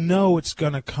 But I know it's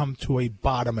going to come to a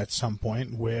bottom at some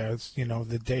point where,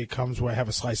 the day comes where I have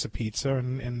a slice of pizza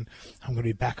and I'm going to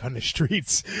be back on the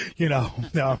streets, sitting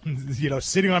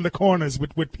on the corners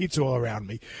with pizza all around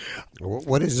me.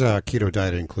 What does keto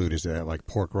diet include? Is that like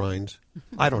pork rinds?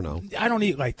 I don't know. I don't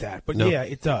eat like that, but No? yeah,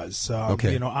 it does.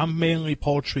 Okay. I'm mainly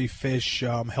poultry, fish,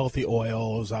 healthy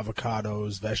oils,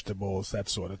 avocados, vegetables, that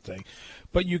sort of thing.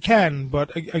 But you can,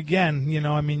 but again,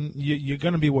 you're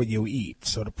going to be what you eat.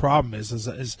 So the problem is I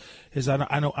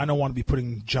don't want to be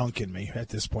putting junk in me at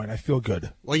this point. I feel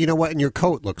good. Well, you know what? And your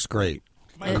coat looks great.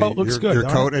 My coat looks good. Your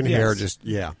don't coat it? and Yes. hair just,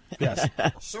 yeah. Yes.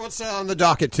 So what's on the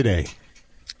docket today?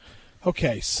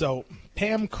 Okay, so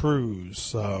Pam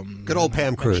Cruz. Good old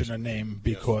Pam I Cruz. mentioned her name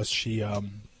because she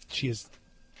has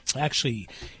actually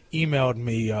emailed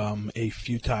me a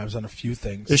few times on a few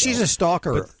things. She's a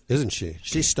stalker, isn't she?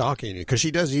 She's stalking you because she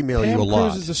does email Pam you a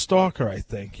lot. Cruz is a stalker, I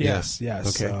think. Yes.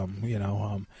 Okay.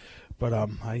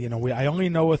 I only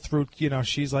know her through,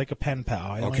 she's like a pen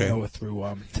pal. I only know her through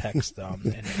text.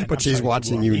 And But she's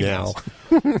watching you now.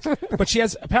 But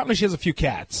apparently she has a few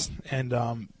cats,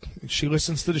 and she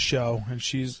listens to the show, and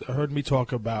she's heard me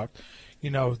talk about,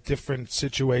 different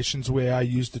situations where I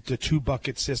used the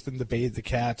 2-bucket system to bathe the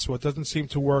cats. Well, it doesn't seem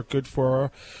to work good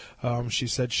for her. She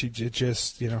said she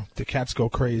just, the cats go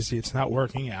crazy. It's not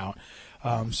working out.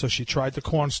 So she tried the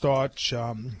cornstarch.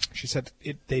 She said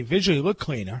they visually look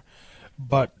cleaner,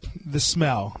 but the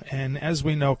smell, and as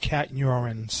we know, cat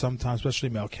urine sometimes, especially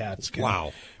male cats,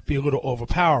 can be a little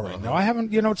overpowering. Now, I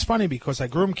haven't, it's funny because I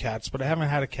groom cats, but I haven't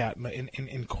had a cat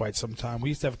in quite some time. We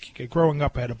used to have, growing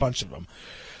up, I had a bunch of them.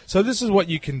 So this is what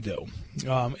you can do.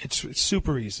 It's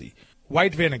super easy.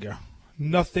 White vinegar.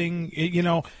 Nothing,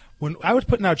 when I was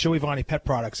putting out Joey Vani Pet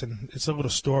Products, and it's a little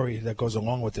story that goes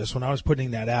along with this, when I was putting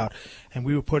that out, and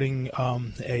we were putting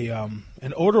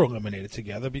an odor eliminator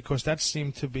together, because that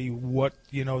seemed to be what,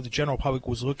 the general public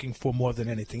was looking for more than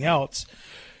anything else.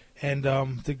 And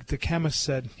the chemist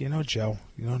said, Joe,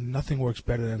 nothing works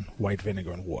better than white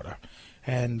vinegar and water.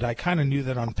 And I kind of knew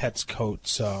that on pets'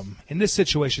 coats. In this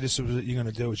situation, this is what you're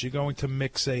going to do, is you're going to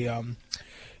mix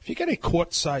if you get a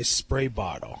quart-size spray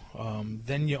bottle,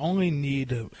 then you only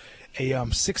need a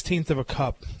 16th of a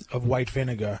cup of white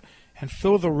vinegar, and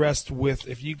fill the rest with,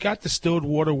 if you got distilled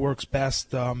water, works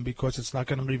best because it's not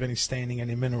going to leave any staining,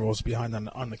 any minerals behind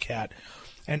on the cat.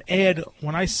 And add,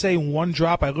 when I say 1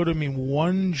 drop, I literally mean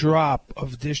 1 drop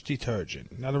of dish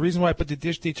detergent. Now, the reason why I put the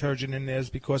dish detergent in there is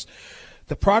because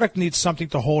the product needs something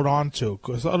to hold on to,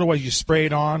 because otherwise you spray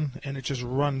it on and it just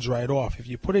runs right off. If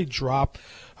you put a drop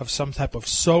of some type of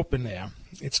soap in there,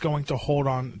 it's going to hold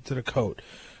on to the coat.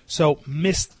 So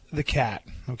mist the cat,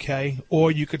 okay? Or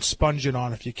you could sponge it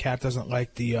on if your cat doesn't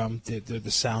like the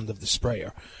sound of the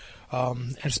sprayer,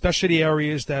 and especially the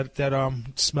areas that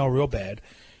smell real bad.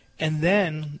 And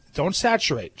then don't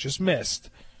saturate, just mist.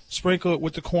 Sprinkle it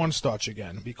with the cornstarch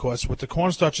again, because what the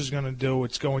cornstarch is going to do,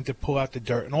 it's going to pull out the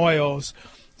dirt and oils.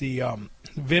 The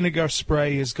vinegar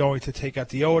spray is going to take out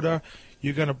the odor.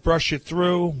 You're going to brush it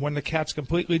through. When the cat's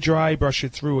completely dry, brush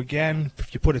it through again.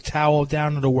 If you put a towel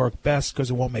down, it'll work best because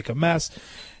it won't make a mess.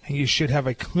 And you should have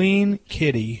a clean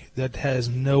kitty that has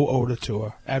no odor to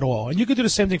her at all. And you could do the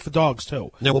same thing for dogs,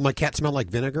 too. Now, will my cat smell like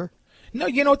vinegar? No,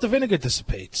 the vinegar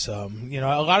dissipates.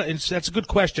 That's a good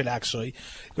question, actually,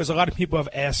 because a lot of people have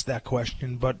asked that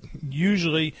question. But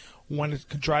usually, when it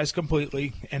dries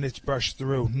completely and it's brushed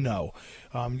through, no,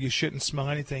 you shouldn't smell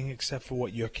anything except for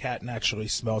what your cat naturally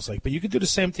smells like. But you can do the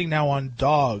same thing now on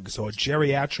dogs or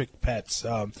geriatric pets.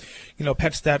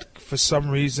 Pets that for some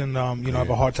reason have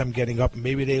a hard time getting up.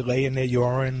 Maybe they lay in their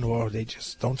urine or they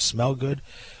just don't smell good.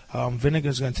 Vinegar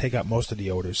is going to take out most of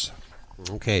the odors.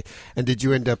 Okay. And did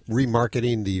you end up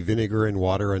remarketing the vinegar and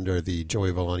water under the Joey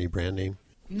Villani brand name?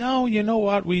 No, you know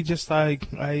what? We just,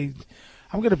 I'm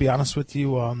going to be honest with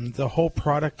you. The whole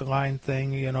product line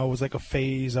thing, was like a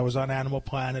phase. I was on Animal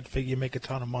Planet, figure make a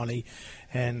ton of money.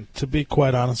 And to be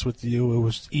quite honest with you, it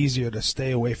was easier to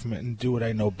stay away from it and do what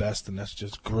I know best, and that's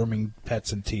just grooming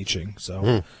pets and teaching.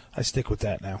 So I stick with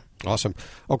that now. Awesome.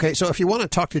 Okay, so if you want to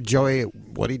talk to Joey,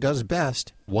 what he does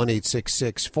best,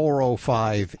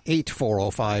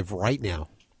 1-866-405-8405 right now.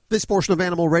 This portion of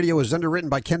Animal Radio is underwritten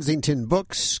by Kensington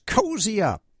Books. Cozy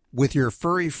up. with your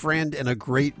furry friend and a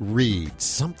great read.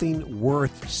 Something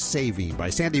Worth Saving by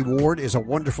Sandy Ward is a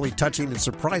wonderfully touching and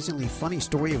surprisingly funny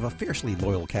story of a fiercely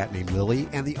loyal cat named Lily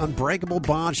and the unbreakable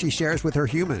bond she shares with her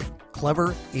human.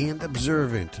 Clever and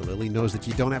observant, Lily knows that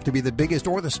you don't have to be the biggest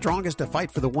or the strongest to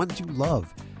fight for the ones you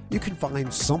love. You can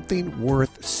find Something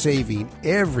Worth Saving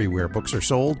everywhere books are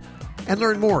sold, and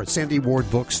learn more at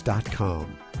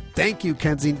sandywardbooks.com. Thank you,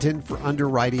 Kensington, for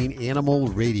underwriting Animal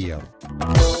Radio.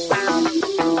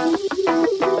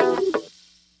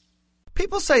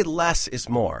 People say less is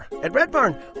more. At Red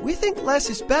Barn, we think less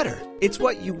is better. It's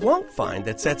what you won't find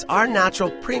that sets our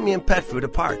natural premium pet food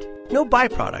apart. No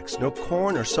byproducts, no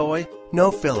corn or soy,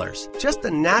 no fillers. Just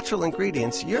the natural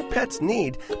ingredients your pets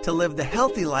need to live the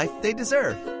healthy life they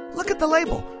deserve. Look at the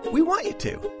label. We want you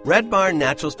to. Red Barn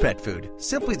Naturals Pet Food.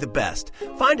 Simply the best.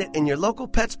 Find it in your local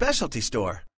pet specialty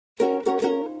store.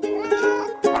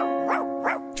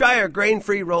 Try our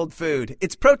grain-free rolled food.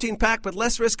 It's protein-packed with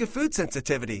less risk of food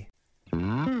sensitivity.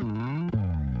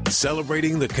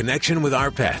 Celebrating the connection with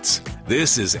our pets.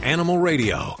 This is Animal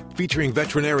Radio, featuring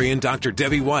veterinarian Dr.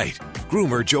 Debbie White,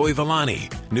 groomer Joey Villani,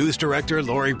 news director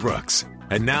Lori Brooks.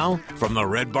 And now, from the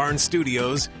Red Barn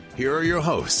Studios, here are your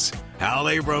hosts, Hal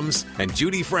Abrams and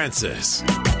Judy Francis.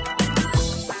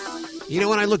 You know,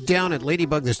 when I look down at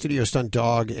Ladybug, the studio stunt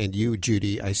dog, and you,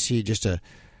 Judy, I see just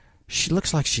she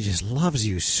looks like she just loves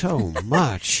you so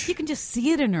much. You can just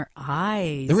see it in her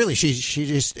eyes. Really, she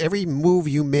just, every move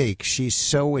you make, she's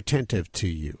so attentive to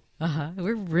you.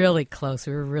 We're really close.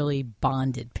 We're a really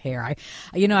bonded pair. I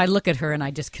look at her and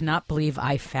I just cannot believe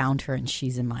I found her and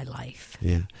she's in my life.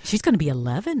 Yeah. She's going to be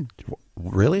 11.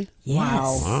 Really?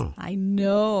 Yes. Wow. I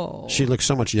know. She looks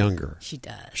so much younger. She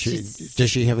does.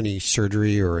 Does she have any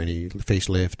surgery or any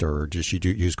facelift, or does she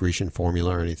use Grecian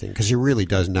formula or anything? Because she really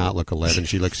does not look 11.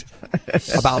 She looks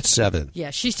about 7.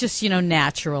 Yeah, she's just,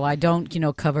 natural. I don't,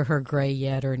 cover her gray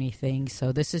yet or anything.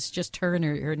 So this is just her in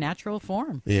her natural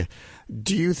form. Yeah.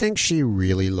 Do you think she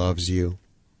really loves you?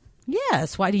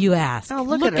 Yes. Why do you ask? Oh,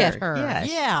 look at her.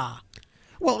 Yes. Yeah.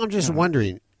 Well, I'm just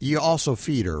wondering. You also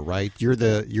feed her, right? You're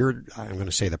I'm going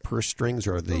to say the purse strings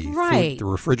or the right. the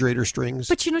refrigerator strings.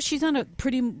 But she's on a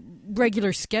pretty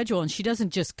regular schedule, and she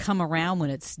doesn't just come around when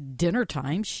it's dinner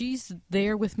time. She's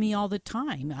there with me all the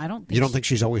time. You don't think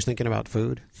she's always thinking about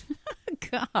food?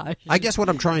 Gosh. I guess what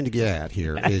I'm trying to get at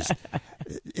here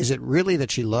is it really that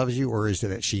she loves you, or is it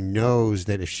that she knows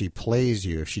that if she plays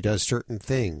you, if she does certain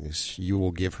things, you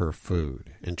will give her food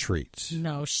and treats?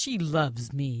 No, she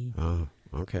loves me. Oh,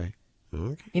 okay.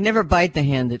 Okay. You never bite the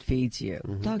hand that feeds you.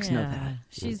 Mm-hmm. Dogs know that.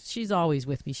 She's always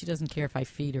with me. She doesn't care if I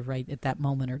feed her right at that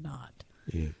moment or not.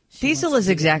 Yeah. Diesel is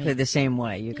exactly the same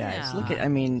way, you guys. Yeah. Look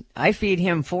at, I feed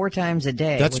him 4 times a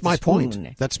day. That's with my a spoon.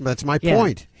 point. That's my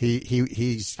point.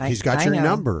 He's got your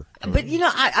number. But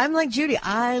I'm like Judy.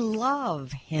 I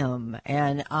love him,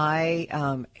 and I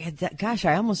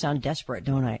almost sound desperate,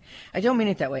 don't I? I don't mean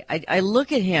it that way. I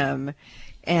look at him,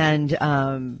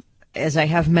 and as I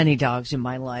have many dogs in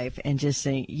my life, and just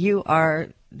think, you are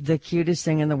the cutest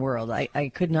thing in the world. I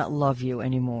could not love you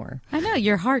anymore. I know.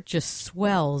 Your heart just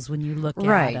swells when you look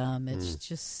at him. It's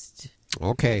just...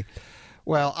 Okay.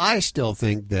 Well, I still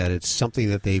think that it's something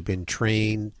that they've been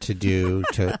trained to do.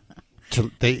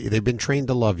 They've been trained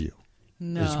to love you.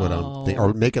 No. Is what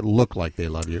or make it look like they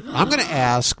love you. I'm going to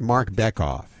ask Mark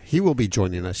Bekoff. He will be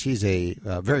joining us. He's a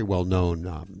very well-known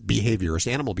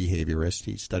behaviorist, animal behaviorist.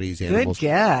 He studies animals. Good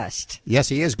guest. Yes,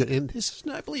 he is good. And this is,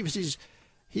 I believe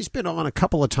he's been on a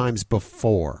couple of times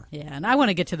before. Yeah, and I want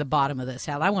to get to the bottom of this,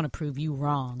 Hal. I want to prove you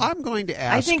wrong. I'm going to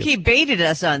ask. I think he baited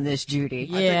us on this, Judy.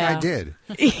 Yeah. I think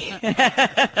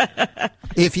I did.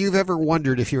 If you've ever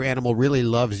wondered if your animal really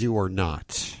loves you or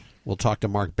not, we'll talk to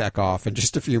Mark Bekoff in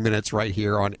just a few minutes right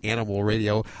here on Animal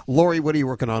Radio. Lori, what are you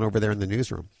working on over there in the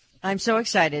newsroom? I'm so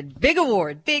excited. Big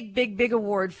award. Big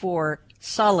award for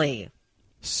Sully.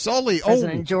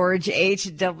 President George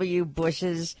H.W.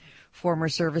 Bush's former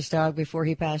service dog before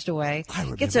he passed away.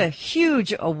 Gets a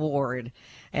huge award.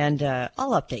 And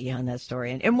I'll update you on that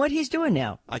story and what he's doing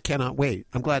now. I cannot wait.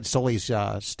 I'm glad Sully's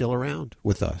still around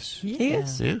with us. He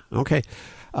is. Yeah? Okay.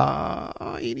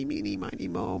 Eeny, meeny, miny,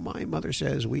 mo. My mother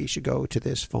says we should go to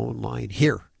this phone line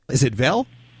here. Is it Vel?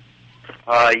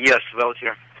 Yes, Vel's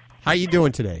here. How you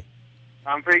doing today?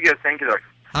 I'm pretty good, thank you, Doc.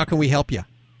 How can we help you?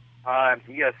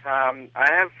 Yes, I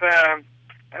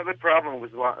have a problem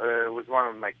with one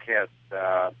of my cats.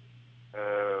 I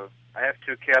have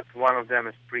 2 cats. One of them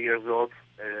is 3 years old.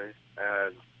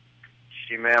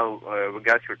 Shemale, we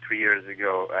got her 3 years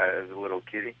ago as a little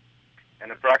kitty,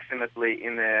 and approximately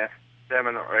in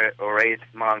 7 or 8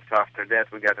 months after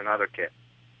that, we got another cat.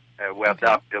 We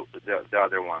adopted the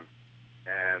other one,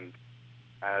 and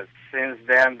Since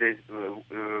then,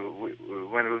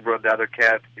 when we brought the other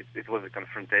cat, it was a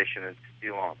confrontation. It's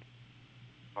still on.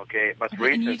 Okay, but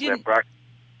recently, you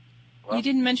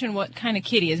didn't mention what kind of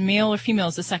kitty. Is male or female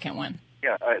is the second one?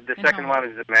 Yeah, the second one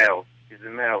is a male. He's a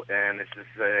male, and it's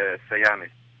a Siamese.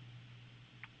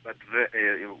 But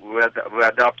we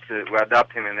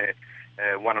adopt him in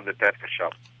one of the pet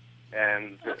shops,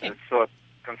 and so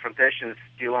confrontation is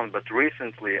still on. But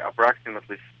recently,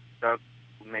 approximately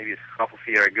maybe half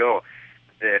a year ago,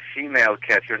 the female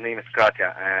cat, her name is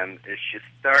Katya, and she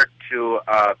started to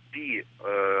pee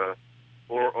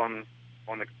or on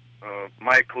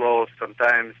my clothes,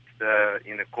 sometimes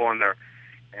in a corner,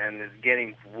 and it's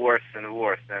getting worse and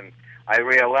worse. And I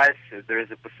realized that there is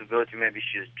a possibility maybe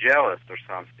she's jealous or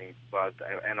something,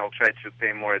 and I'll try to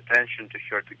pay more attention to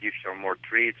her, to give her more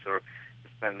treats or to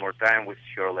spend more time with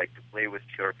her, like to play with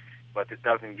her, but it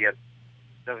doesn't get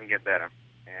better.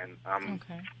 And I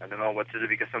don't know what to do,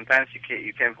 because sometimes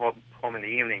you came home in the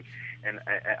evening, and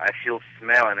I feel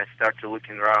smell, and I start to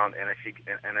looking around, and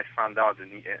I found out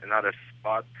another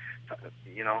spot,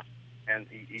 and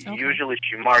usually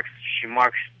she marks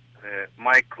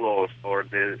my clothes or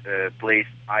the place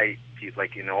I see,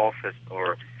 like in the office,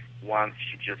 or once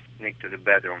she just sneaked to the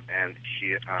bedroom and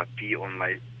she pee on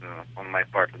my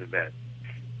part of the bed.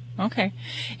 Okay.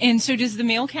 And so does the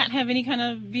male cat have any kind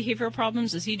of behavioral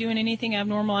problems? Is he doing anything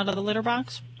abnormal out of the litter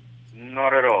box?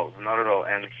 Not at all.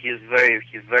 And he's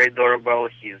very adorable.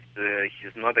 He's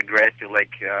not aggressive,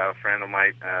 like a friend of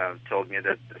mine told me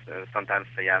that sometimes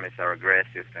Siamese are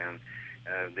aggressive and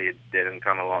they didn't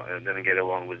get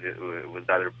along with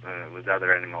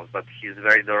other animals. But he's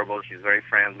very adorable. He's very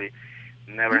friendly.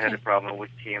 Never had a problem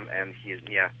with him, and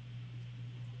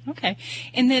Okay.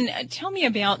 And then tell me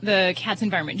about the cat's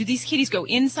environment. Do these kitties go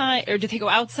inside, or do they go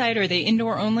outside, or are they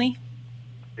indoor only?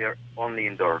 They're only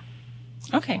indoor.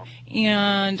 Okay.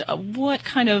 And what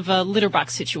kind of litter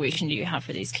box situation do you have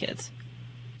for these kids?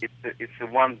 It's a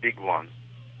one big one.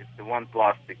 It's the one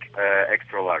plastic,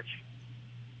 extra large.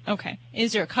 Okay.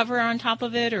 Is there a cover on top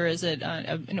of it, or is it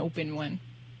an open one?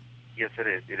 Yes, it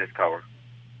is. It is covered.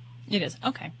 It is.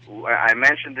 Okay. I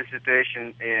mentioned the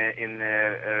situation in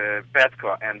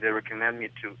Petco, and they recommend me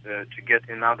to get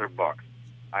another box.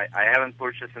 I haven't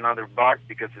purchased another box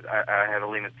because I have a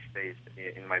limited space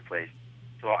in my place.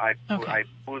 So I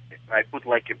put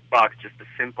like a box, just a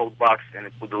simple box, and I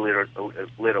put a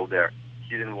little there. It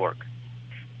didn't work.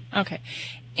 Okay.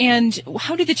 And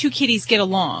how do the two kitties get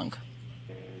along?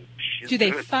 Do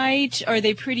they fight? Are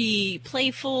they pretty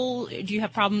playful? Do you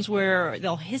have problems where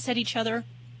they'll hiss at each other?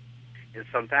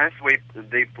 Sometimes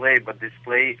they play, but this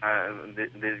game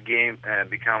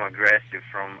become aggressive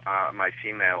from my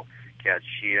female cat.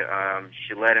 She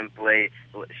let him play.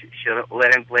 She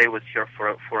let him play with her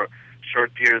for a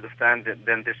short period of time.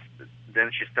 Then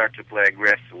she started to play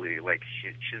aggressively, like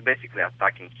she's basically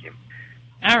attacking him.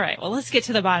 All right. Well, let's get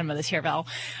to the bottom of this here, Val.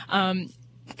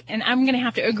 And I'm going to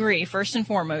have to agree, first and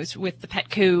foremost, with the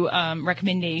Petco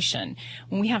recommendation.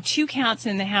 When we have two cats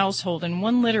in the household and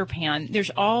one litter pan,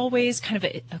 there's always kind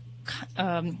of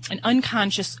an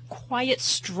unconscious, quiet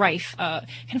strife,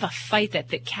 kind of a fight that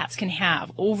cats can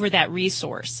have over that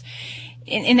resource.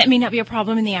 And that may not be a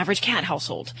problem in the average cat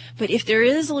household. But if there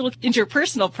is a little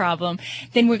interpersonal problem,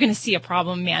 then we're going to see a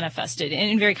problem manifested.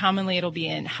 And very commonly it'll be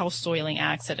in house soiling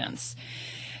accidents.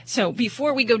 So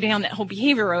before we go down that whole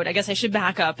behavior road, I guess I should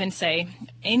back up and say,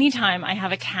 anytime I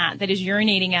have a cat that is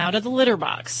urinating out of the litter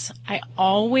box, I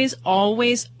always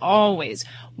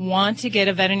want to get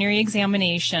a veterinary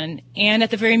examination and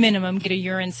at the very minimum get a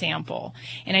urine sample.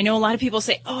 And I know a lot of people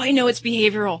say, oh, I know it's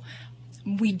behavioral.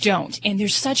 We don't. And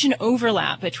there's such an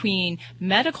overlap between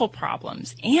medical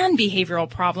problems and behavioral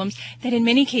problems that in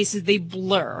many cases they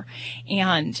blur.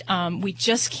 And we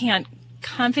just can't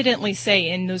confidently say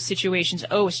in those situations,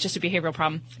 oh, it's just a behavioral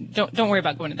problem. Don't worry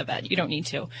about going to the vet. You don't need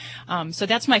to. So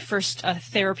that's my first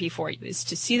therapy for you, is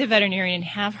to see the veterinarian and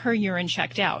have her urine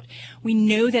checked out. We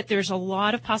know that there's a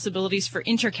lot of possibilities for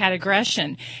intercat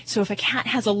aggression. So if a cat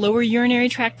has a lower urinary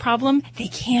tract problem, they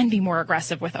can be more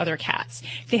aggressive with other cats.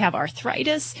 If they have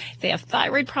arthritis, they have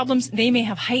thyroid problems, they may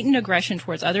have heightened aggression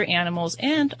towards other animals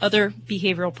and other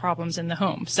behavioral problems in the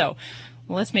home. So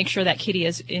let's make sure that kitty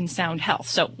is in sound health.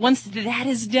 So once that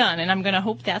is done, and I'm going to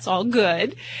hope that's all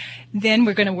good, then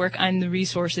we're going to work on the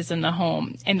resources in the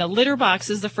home. And the litter box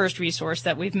is the first resource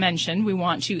that we've mentioned. We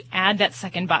want to add that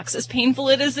second box. As painful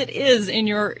as it is in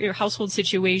your household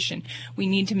situation, we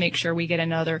need to make sure we get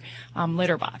another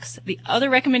litter box. The other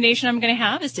recommendation I'm going to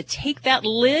have is to take that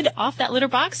lid off that litter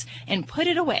box and put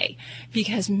it away,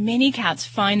 because many cats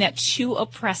find that too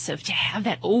oppressive to have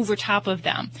that over top of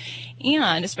them.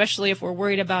 And especially if we're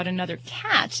worried about another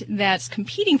cat that's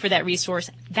competing for that resource,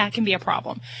 that can be a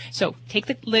problem. So take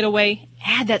the lid away,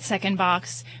 add that second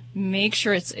box, make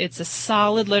sure it's a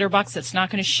solid litter box that's not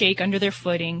going to shake under their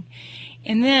footing.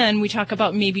 And then we talk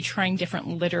about maybe trying different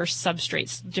litter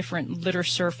substrates, different litter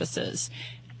surfaces.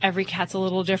 Every cat's a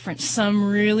little different. Some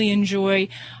really enjoy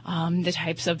the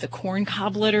types of the corn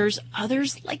cob litters.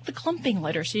 Others like the clumping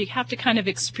litter. So you have to kind of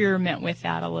experiment with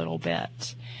that a little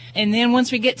bit. And then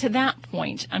once we get to that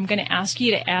point, I'm going to ask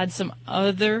you to add some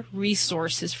other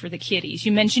resources for the kitties.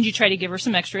 You mentioned you try to give her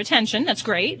some extra attention. That's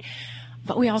great.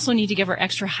 But we also need to give her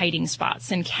extra hiding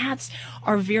spots. And cats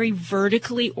are very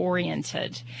vertically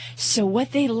oriented. So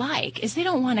what they like is they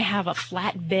don't want to have a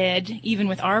flat bed, even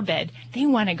with our bed. They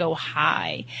want to go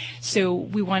high. So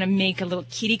we want to make a little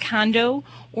kitty condo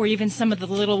or even some of the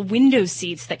little window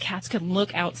seats that cats can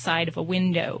look outside of a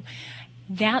window.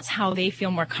 That's how they feel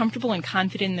more comfortable and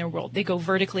confident in their world. They go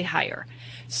vertically higher.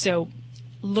 So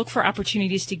look for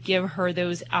opportunities to give her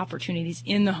those opportunities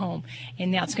in the home,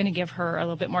 and that's going to give her a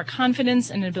little bit more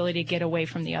confidence and an ability to get away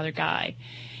from the other guy.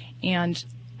 And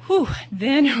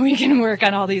then we can work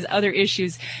on all these other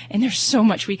issues, and there's so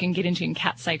much we can get into in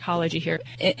cat psychology here.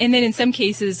 And then in some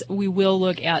cases, we will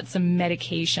look at some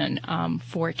medication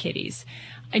for kitties.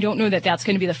 I don't know that that's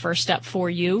going to be the first step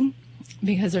for you,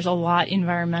 because there's a lot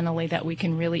environmentally that we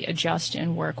can really adjust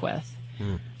and work with.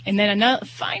 And then another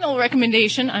final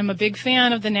recommendation, I'm a big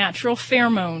fan of the natural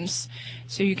pheromones.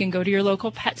 So you can go to your local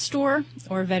pet store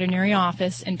or veterinary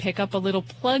office and pick up a little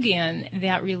plug-in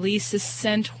that releases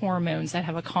scent hormones that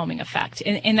have a calming effect.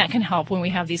 And that can help when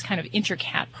we have these kind of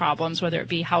inter-cat problems, whether it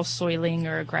be house soiling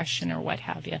or aggression or what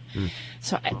have you.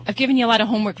 So I've given you a lot of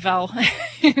homework, Val.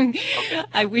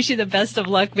 I wish you the best of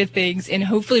luck with things, and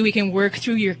hopefully we can work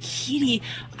through your kitty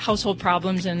household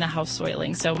problems and the house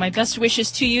soiling. So my best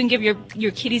wishes to you, and give your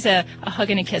kitties a hug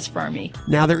and a kiss for me.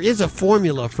 Now, there is a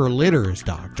formula for litters,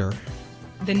 Doctor.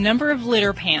 The number of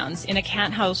litter pans in a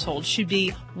cat household should be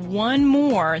one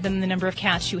more than the number of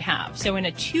cats you have. So in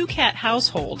a 2-cat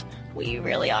household, we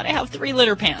really ought to have 3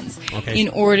 litter pans in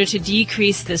order to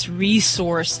decrease this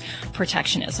resource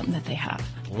protectionism that they have.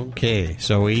 Okay,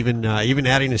 so even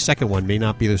adding a second one may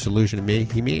not be the solution.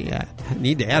 He may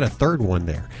need to add a third one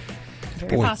there.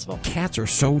 Very possible. Cats are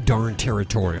so darn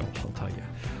territorial, I'll tell you.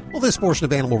 Well, this portion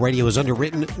of Animal Radio is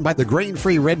underwritten by the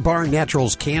grain-free Red Barn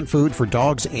Naturals canned food for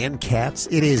dogs and cats.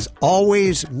 It is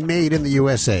always made in the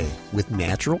USA with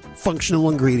natural, functional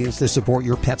ingredients to support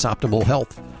your pet's optimal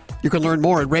health. You can learn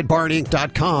more at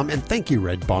redbarninc.com, and thank you,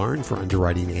 Red Barn, for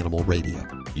underwriting Animal Radio.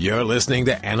 You're listening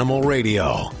to Animal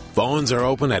Radio. Phones are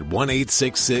open at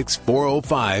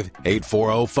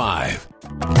 1-866-405-8405.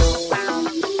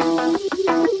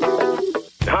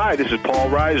 Hi, this is Paul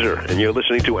Reiser, and you're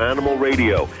listening to Animal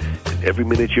Radio. And every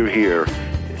minute you're here,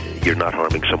 you're not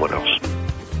harming someone else.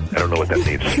 I don't know what that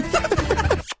means.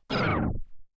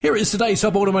 Here is today's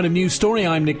top automotive news story.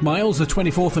 I'm Nick Miles. The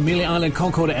 24th Amelia Island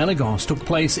Concours d'Elegance took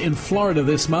place in Florida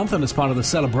this month, and as part of the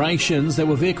celebrations, there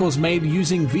were vehicles made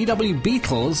using VW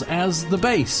Beetles as the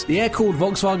base. The air-cooled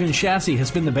Volkswagen chassis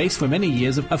has been the base for many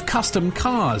years of custom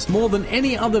cars, more than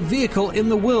any other vehicle in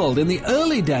the world. In the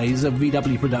early days of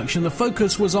VW production, the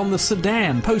focus was on the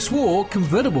sedan. Post-war,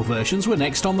 convertible versions were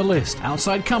next on the list.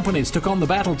 Outside companies took on the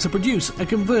battle to produce a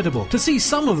convertible. To see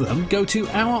some of them, go to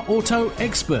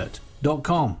OurAutoExpert.com.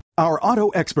 Our Auto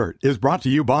Expert is brought to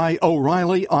you by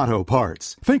O'Reilly Auto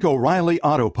Parts. Think O'Reilly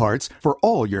Auto Parts for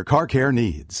all your car care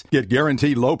needs. Get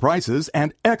guaranteed low prices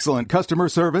and excellent customer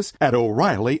service at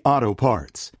O'Reilly Auto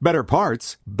Parts. Better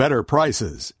parts, better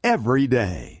prices every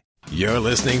day. You're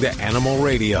listening to Animal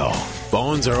Radio.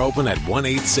 Phones are open at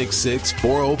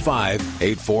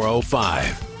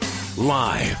 1-866-405-8405.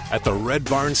 Live at the Red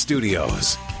Barn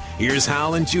Studios. Here's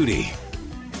Hal and Judy.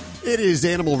 It is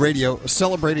Animal Radio,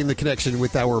 celebrating the connection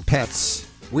with our pets.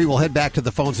 We will head back to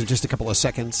the phones in just a couple of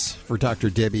seconds for Dr.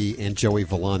 Debbie and Joey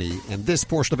Villani. And this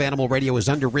portion of Animal Radio is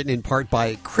underwritten in part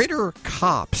by Critter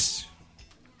Cops.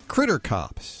 Critter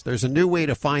Cops. There's a new way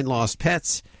to find lost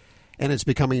pets, and it's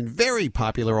becoming very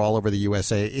popular all over the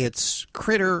USA. It's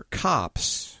Critter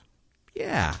Cops.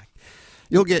 Yeah.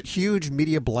 You'll get huge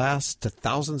media blasts to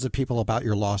thousands of people about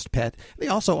your lost pet. They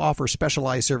also offer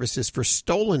specialized services for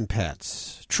stolen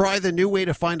pets. Try the new way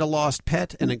to find a lost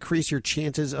pet and increase your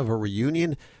chances of a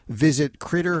reunion. Visit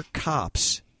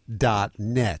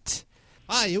crittercops.net.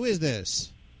 Hi, who is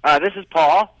this? This is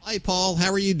Paul. Hi, Paul.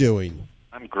 How are you doing?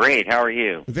 I'm great. How are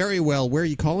you? Very well. Where are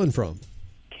you calling from?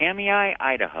 Kamiah,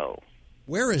 Idaho.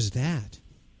 Where is that?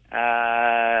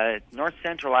 North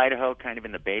central Idaho, kind of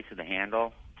in the base of the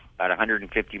handle. about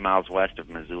 150 miles west of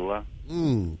Missoula.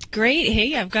 Great.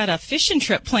 Hey, I've got a fishing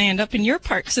trip planned up in your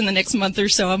parks in the next month or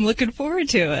so. I'm looking forward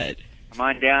to it. Come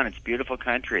on down. It's beautiful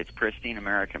country. It's pristine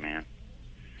America, man.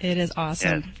 It is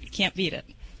awesome. Yes. You can't beat it.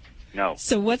 No.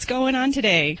 So what's going on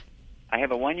today? I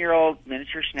have a 1-year-old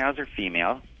miniature schnauzer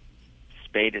female,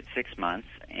 spayed at 6 months,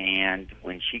 and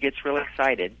when she gets really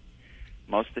excited,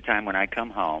 most of the time when I come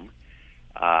home,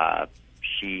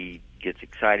 she gets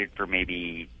excited for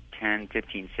maybe 10,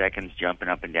 15 seconds, jumping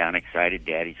up and down, excited,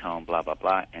 Daddy's home, blah, blah,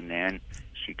 blah, and then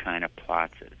she kind of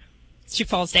plotzes. She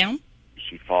falls down?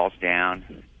 She falls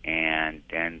down, and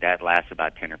then that lasts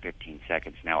about 10 or 15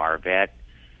 seconds. Now, our vet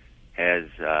has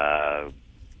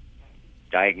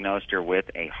diagnosed her with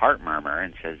a heart murmur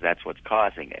and says that's what's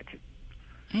causing it.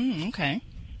 Okay.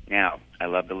 Now, I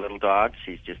love the little dog.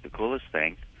 She's just the coolest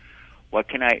thing. What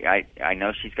can I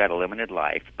know she's got a limited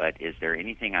life, but is there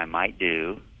anything I might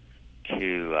do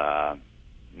to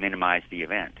minimize the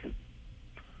event?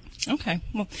 Okay.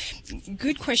 Well,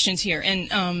 good questions here.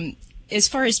 And as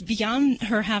far as beyond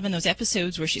her having those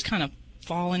episodes where she's kind of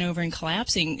falling over and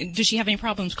collapsing, does she have any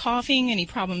problems coughing, any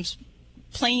problems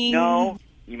playing? No.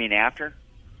 You mean after?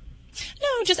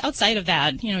 No, just outside of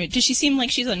that. You know, does she seem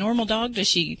like she's a normal dog? Does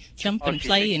she jump and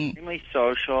play? She's extremely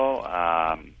social.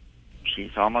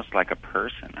 She's almost like a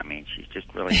person. I mean, she's just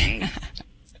really neat.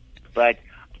 But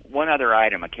one other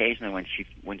item, occasionally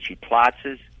when she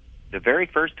plotzes, the very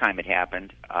first time it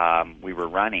happened, we were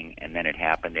running, and then it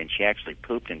happened, and she actually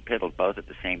pooped and piddled both at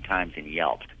the same times and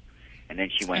yelped. And then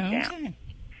she went down.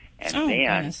 And then,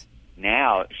 goodness.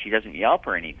 Now, she doesn't yelp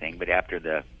or anything, but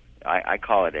after I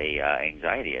call it a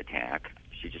anxiety attack,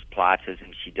 she just plotzes,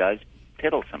 and she does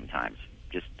piddle sometimes.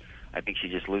 I think she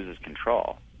just loses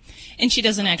control. And she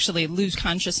doesn't actually lose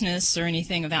consciousness or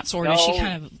anything of that sort? No, is she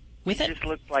kind of with it? It just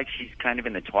looks like she's kind of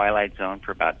in the twilight zone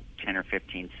for about 10 or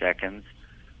 15 seconds.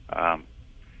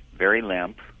 Very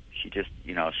limp. She just,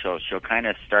 she'll kind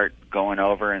of start going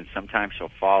over, and sometimes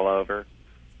she'll fall over.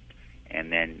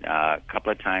 And then a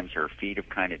couple of times her feet have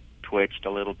kind of twitched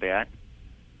a little bit.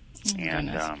 And,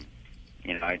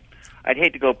 I'd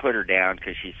hate to go put her down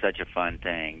because she's such a fun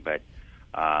thing, but,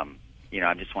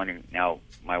 I'm just wondering. Now,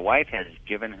 my wife has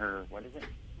given her, what is it?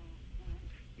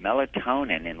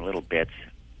 Melatonin in little bits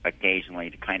occasionally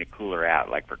to kind of cool her out,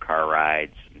 like for car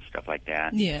rides and stuff like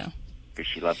that. Yeah.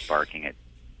 Because she loves barking at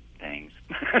things.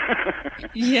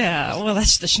 Yeah, well,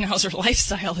 that's the Schnauzer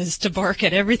lifestyle, is to bark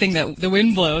at everything that the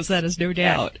wind blows. That is no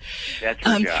doubt. That's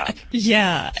her job.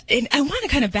 Yeah, and I want to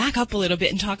kind of back up a little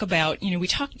bit and talk about,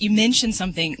 you mentioned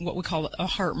something, what we call a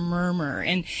heart murmur,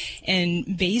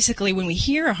 and basically when we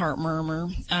hear a heart murmur,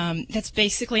 that's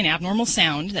basically an abnormal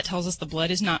sound that tells us the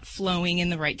blood is not flowing in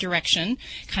the right direction,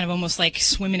 kind of almost like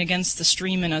swimming against the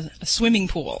stream in a swimming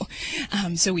pool.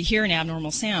 So we hear an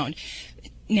abnormal sound.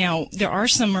 Now, there are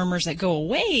some murmurs that go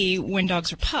away when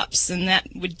dogs are pups, and that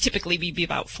would typically be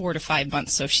about 4 to 5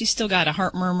 months. So if she's still got a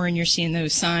heart murmur and you're seeing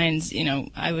those signs,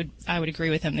 I would agree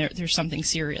with him. There's something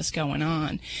serious going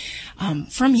on.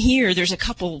 From here, there's a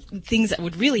couple things that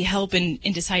would really help in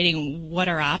deciding what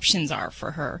our options are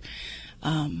for her.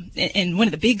 And one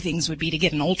of the big things would be to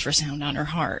get an ultrasound on her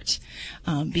heart,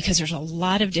 because there's a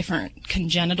lot of different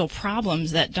congenital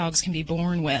problems that dogs can be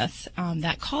born with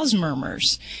that cause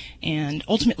murmurs. And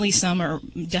ultimately, some are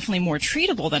definitely more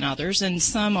treatable than others, and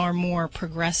some are more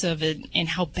progressive in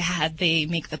how bad they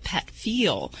make the pet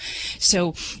feel.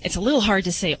 So it's a little hard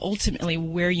to say ultimately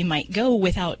where you might go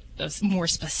without a more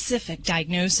specific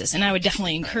diagnosis. And I would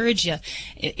definitely encourage you,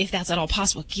 if that's at all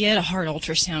possible, get a heart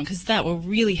ultrasound, because that will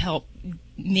really help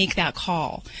make that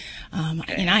call.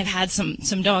 And I've had some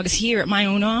dogs here at my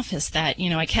own office that,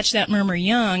 I catch that murmur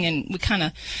young, and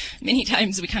many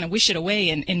times we kind of wish it away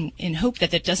and hope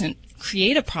that doesn't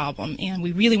create a problem. And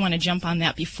we really want to jump on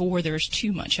that before there's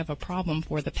too much of a problem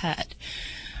for the pet.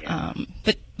 Yeah.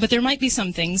 But there might be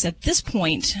some things at this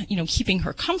point, keeping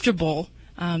her comfortable.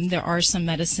 There are some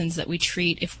medicines that we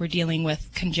treat if we're dealing with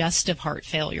congestive heart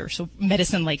failure. So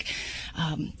medicine like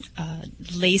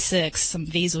Lasix, some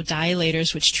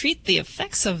vasodilators, which treat the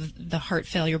effects of the heart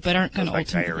failure, but aren't going to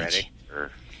ultimately... Diuretic?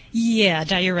 Yeah,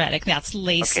 diuretic. That's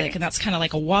Lasix, and that's kind of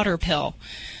like a water pill.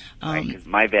 Right, 'cause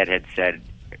my vet had said,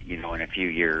 in a few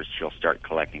years she'll start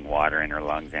collecting water in her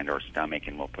lungs and or stomach,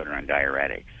 and we'll put her on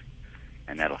diuretics,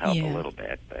 and that'll help a little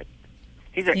bit. But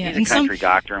he's a country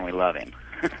doctor, and we love him.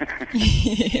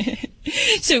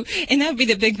 So, and that would be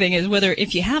the big thing, is whether,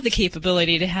 if you have the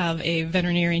capability to have a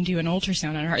veterinarian do an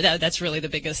ultrasound on her, that's really the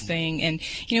biggest thing. And,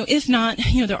 if not,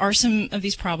 there are some of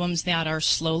these problems that are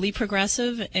slowly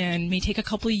progressive and may take a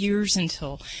couple of years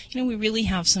until, we really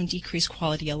have some decreased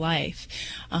quality of life.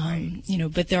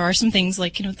 But there are some things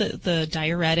like, the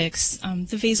diuretics,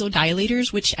 the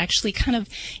vasodilators, which actually kind of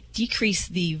decrease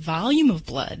the volume of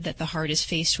blood that the heart is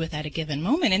faced with at a given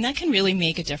moment, and that can really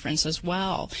make a difference as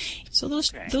well. So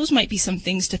those might be some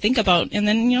things to think about. And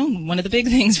then, one of the big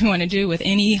things we want to do with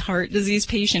any heart disease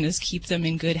patient is keep them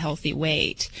in good, healthy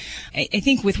weight. I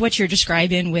think with what you're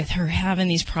describing with her having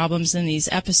these problems in these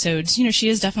episodes, she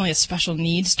is definitely a special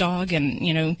needs dog, and,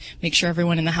 make sure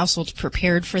everyone in the household's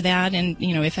prepared for that. And,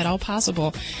 if at all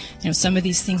possible, some of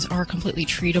these things are completely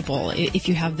treatable. If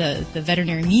you have the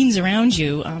veterinary means around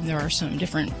you, there are some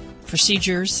different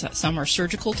procedures. Some are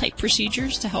surgical type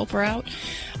procedures to help her out.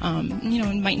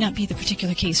 It might not be the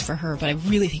particular case for her, but I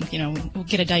really think, we'll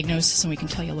get a diagnosis and we can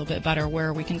tell you a little bit better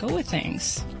where we can go with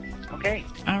things. Okay.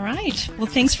 All right. Well,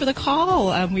 thanks for the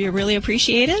call. We really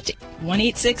appreciate it.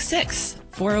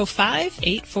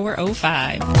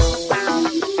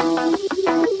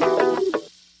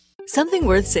 1-866-405-8405. Something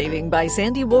Worth Saving by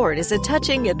Sandy Ward is a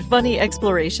touching and funny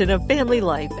exploration of family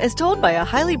life as told by a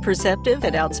highly perceptive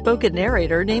and outspoken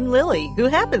narrator named Lily, who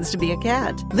happens to be a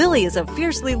cat. Lily is a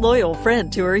fiercely loyal friend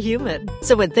to her human.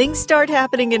 So when things start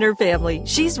happening in her family,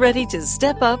 she's ready to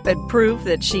step up and prove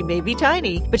that she may be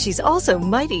tiny, but she's also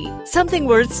mighty. Something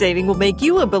Worth Saving will make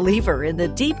you a believer in the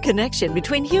deep connection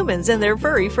between humans and their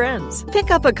furry friends.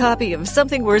 Pick up a copy of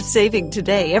Something Worth Saving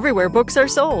today everywhere books are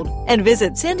sold, and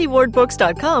visit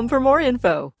sandywardbooks.com for more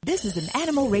info. This is an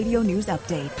Animal Radio News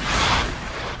Update.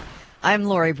 I'm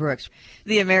Lori Brooks.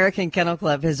 The American Kennel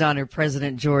Club has honored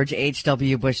President George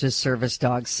H.W. Bush's service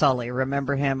dog, Sully.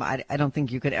 Remember him? I don't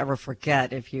think you could ever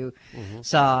forget if you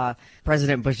saw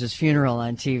President Bush's funeral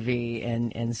on TV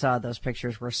and saw those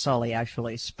pictures where Sully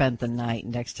actually spent the night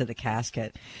next to the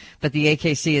casket. But the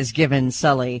AKC has given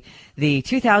Sully the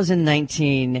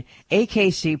 2019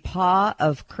 AKC Paw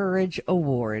of Courage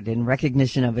Award in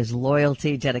recognition of his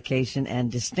loyalty, dedication,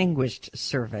 and distinguished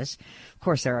service. Of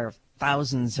course, there are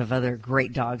thousands of other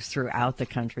great dogs throughout the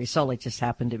country. Sully just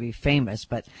happened to be famous.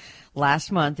 But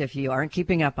last month, if you aren't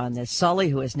keeping up on this, Sully,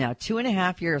 who is now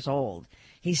 2.5 years old,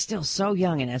 he's still so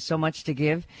young and has so much to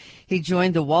give. He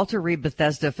joined the Walter Reed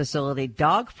Bethesda Facility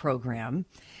Dog Program.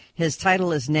 His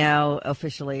title is now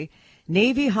officially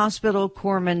Navy Hospital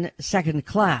Corpsman Second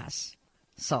Class,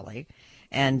 Sully.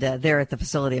 And there at the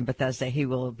facility in Bethesda, he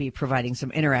will be providing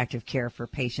some interactive care for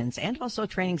patients and also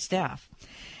training staff.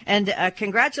 And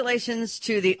congratulations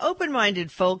to the open-minded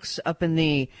folks up in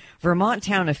the Vermont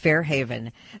town of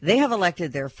Fairhaven. They have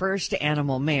elected their first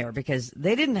animal mayor because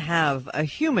they didn't have a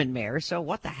human mayor, so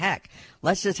what the heck?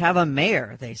 Let's just have a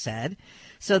mayor, they said.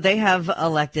 So they have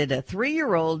elected a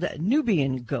 3-year-old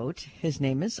Nubian goat. His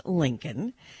name is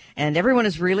Lincoln. And everyone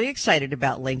is really excited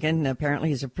about Lincoln. Apparently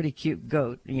he's a pretty cute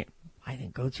goat. I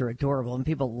think goats are adorable, and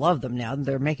people love them now.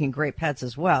 They're making great pets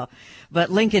as well.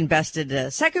 But Lincoln bested a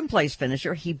second-place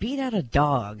finisher. He beat out a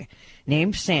dog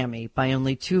named Sammy by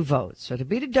only 2 votes. So to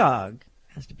beat a dog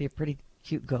has to be a pretty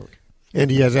cute goat. And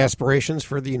he has aspirations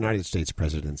for the United States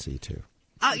presidency, too.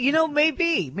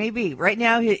 Maybe. Right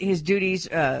now, his duties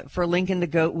for Lincoln the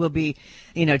goat will be,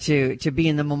 to be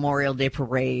in the Memorial Day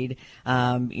parade,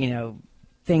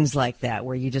 things like that,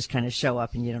 where you just kind of show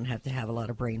up and you don't have to have a lot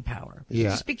of brain power. Yeah.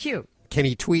 Just be cute. Can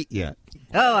he tweet yet?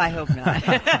 Oh, I hope not.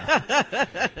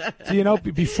 So,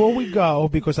 before we go,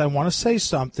 because I want to say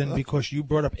something, because you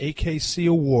brought up AKC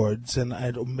Awards, and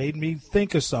it made me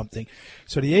think of something.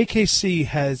 So the AKC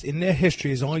has, in their history,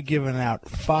 has only given out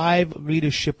 5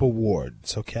 leadership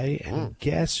awards, okay? And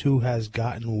guess who has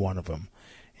gotten one of them?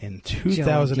 In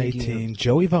 2018,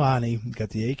 Joey Villani got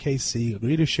the AKC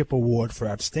Leadership Award for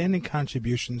outstanding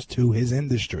contributions to his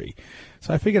industry.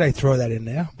 So I figured I'd throw that in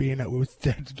there, being that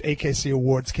the AKC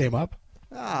Awards came up.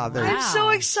 I'm so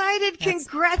excited.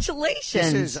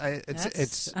 Congratulations.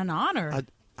 It's an honor.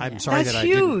 I'm sorry That's that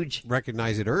huge. I didn't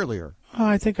recognize it earlier. Oh,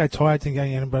 I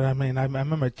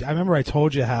remember I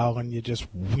told you how, and you just,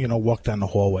 walked down the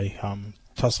hallway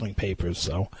tussling papers,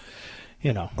 so...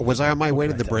 Was I on my way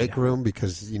to the break room?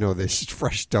 Because, there's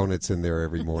fresh donuts in there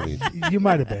every morning. You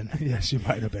might have been. Yes, you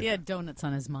might have been. He had donuts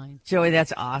on his mind. Joey,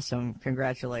 that's awesome.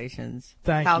 Congratulations.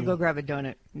 Thank you. I'll you. Go grab a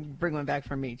donut. Bring one back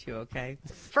for me, too, okay?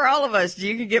 For all of us,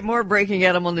 you can get more breaking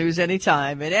animal news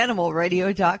anytime at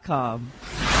animalradio.com.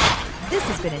 This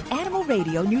has been an Animal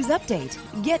Radio News Update.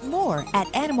 Get more at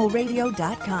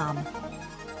animalradio.com.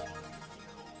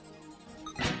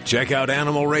 Check out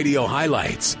Animal Radio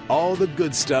highlights, all the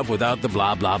good stuff without the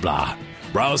blah, blah, blah.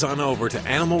 Browse on over to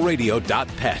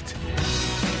animalradio.pet.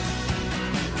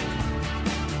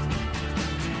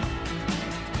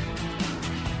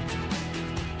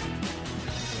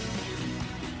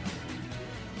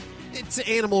 It's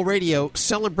Animal Radio,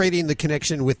 celebrating the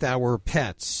connection with our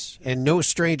pets. And no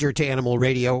stranger to Animal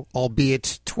Radio,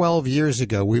 albeit 12 years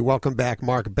ago. We welcome back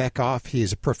Mark Bekoff.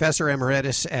 He's a professor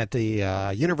emeritus at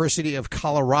the University of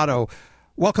Colorado.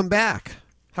 Welcome back.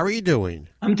 How are you doing?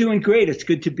 I'm doing great. It's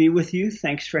good to be with you.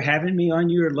 Thanks for having me on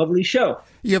your lovely show.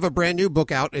 You have a brand new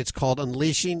book out. It's called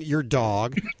Unleashing Your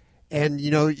Dog. And,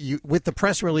 you know, with the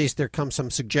press release, there come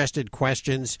some suggested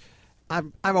questions.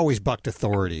 I've always bucked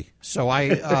authority. So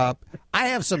I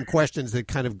have some questions that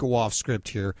kind of go off script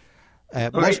here.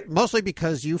 Mostly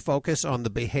because you focus on the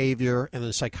behavior and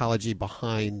the psychology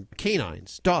behind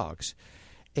canines, dogs.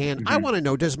 And I want to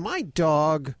know, does my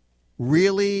dog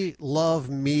really love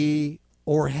me,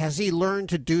 or has he learned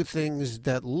to do things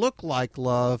that look like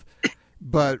love,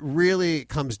 but really it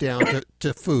comes down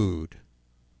to food?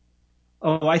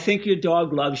 Oh, I think your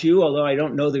dog loves you, although I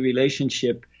don't know the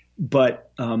relationship.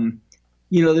 But,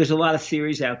 you know, there's a lot of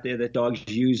theories out there that dogs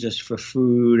use us for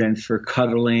food and for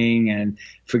cuddling and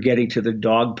for getting to the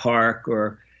dog park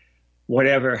or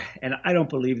whatever. And I don't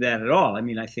believe that at all. I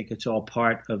mean, I think it's all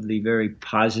part of the very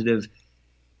positive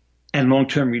and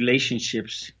long-term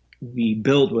relationships we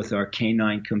build with our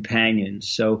canine companions.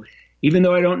 So even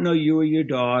though I don't know you or your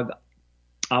dog,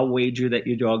 I'll wager that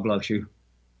your dog loves you.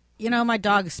 You know, my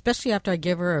dog, especially after I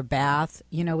give her a bath,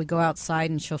 you know, we go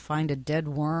outside and she'll find a dead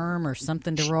worm or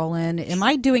something to roll in. Am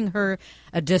I doing her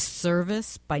a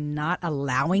disservice by not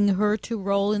allowing her to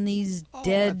roll in these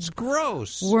dead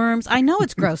gross worms? I know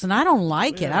it's gross, and I don't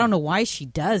like it. I don't know why she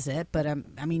does it, but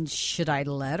I mean, should I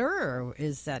let her, or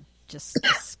is that just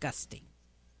disgusting?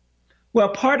 Well,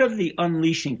 part of the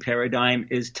unleashing paradigm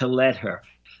is to let her.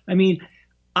 I mean,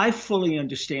 I fully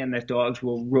understand that dogs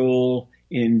will roll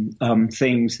in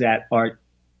things that are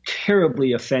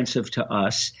terribly offensive to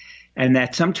us, and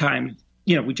that sometimes,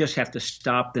 you know, we just have to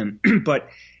stop them. But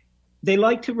they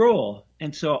like to roll.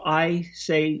 And so I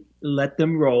say, let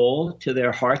them roll to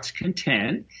their heart's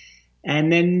content.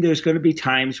 And then there's going to be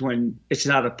times when it's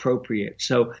not appropriate.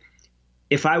 So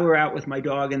if I were out with my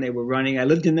dog and they were running, I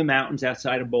lived in the mountains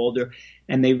outside of Boulder,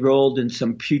 and they rolled in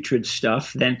some putrid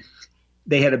stuff, then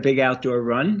they had a big outdoor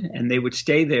run, and they would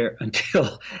stay there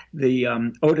until the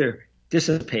odor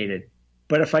dissipated.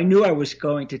 But if I knew I was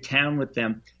going to town with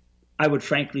them, I would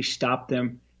frankly stop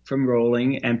them from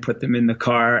rolling and put them in the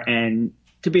car. And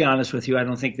to be honest with you, I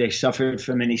don't think they suffered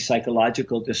from any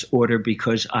psychological disorder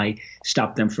because I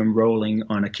stopped them from rolling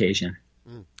on occasion.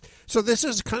 So this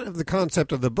is kind of the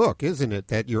concept of the book, isn't it?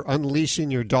 That you're unleashing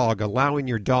your dog, allowing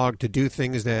your dog to do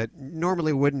things that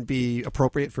normally wouldn't be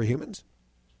appropriate for humans?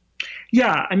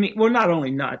 Yeah, I mean, well, not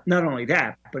only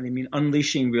that, but I mean,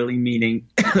 unleashing really meaning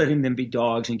letting them be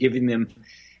dogs and giving them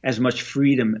as much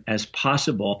freedom as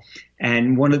possible.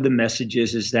 And one of the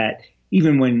messages is that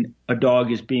even when a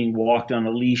dog is being walked on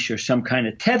a leash or some kind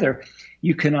of tether,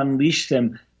 you can unleash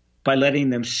them by letting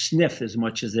them sniff as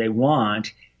much as they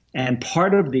want. And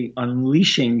part of the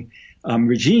unleashing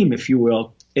regime, if you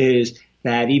will, is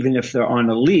that even if they're on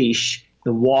a leash,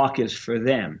 the walk is for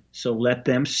them. So let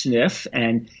them sniff,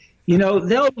 and you know,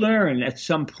 they'll learn at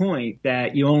some point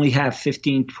that you only have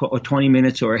 15 or 20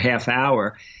 minutes or a half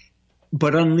hour.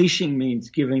 But unleashing means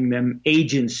giving them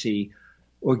agency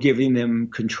or giving them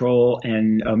control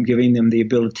and giving them the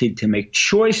ability to make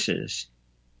choices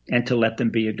and to let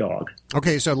them be a dog.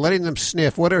 Okay, so letting them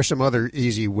sniff, what are some other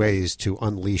easy ways to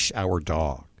unleash our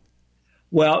dog?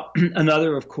 Well,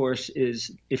 another, of course,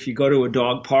 is if you go to a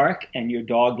dog park and your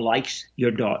dog likes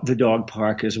the dog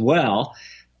park as well,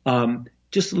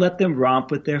 just let them romp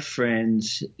with their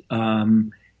friends.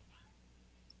 One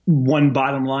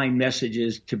bottom line message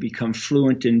is to become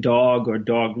fluent in dog or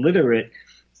dog literate.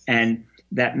 And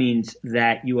that means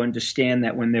that you understand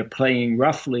that when they're playing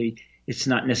roughly, it's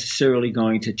not necessarily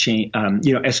going to change,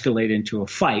 escalate into a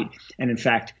fight. And in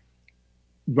fact,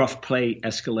 rough play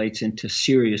escalates into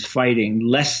serious fighting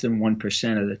less than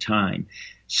 1% of the time.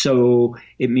 So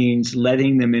it means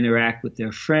letting them interact with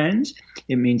their friends.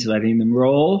 It means letting them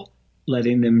roll,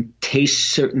 letting them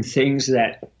taste certain things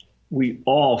that we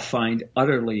all find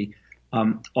utterly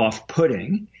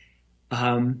off-putting.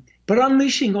 But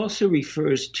unleashing also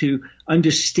refers to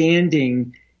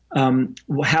understanding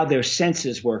how their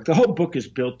senses work. The whole book is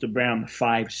built around the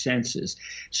 5 senses.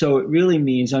 So it really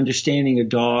means understanding a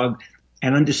dog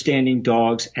and understanding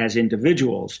dogs as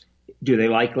individuals. Do they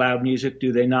like loud music?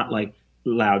 Do they not like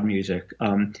loud music?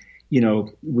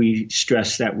 we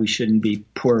stress that we shouldn't be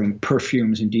pouring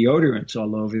perfumes and deodorants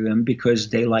all over them because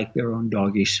they like their own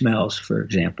doggy smells, for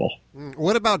example.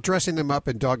 What about dressing them up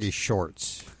in doggy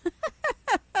shorts?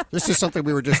 This is something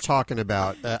we were just talking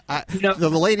about. The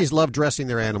ladies love dressing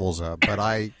their animals up, but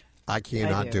I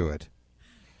cannot do it.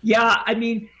 Yeah, I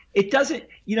mean, it doesn't,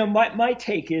 my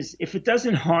take is if it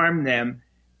doesn't harm them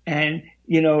and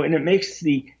it makes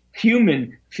the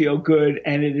human feel good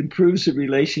and it improves the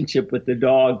relationship with the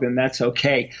dog, then that's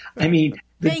okay. I mean,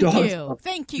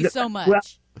 Thank you so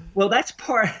much. Well, that's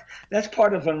part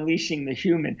of unleashing the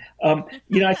human.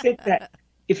 I think that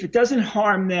if it doesn't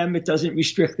harm them, it doesn't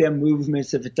restrict their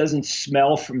movements, if it doesn't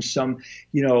smell from some,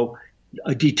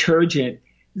 a detergent,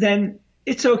 then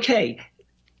it's okay.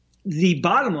 The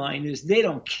bottom line is they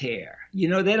don't care. They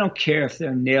don't care if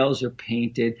their nails are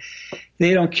painted.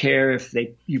 They don't care if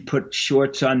you put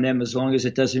shorts on them as long as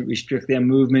it doesn't restrict their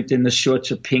movement and the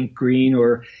shorts are pink, green,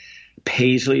 or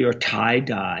paisley or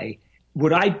tie-dye.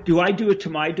 Do I do it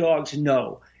to my dogs?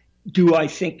 No. Do I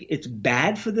think it's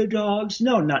bad for the dogs?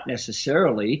 No, not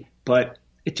necessarily. But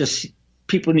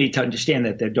people need to understand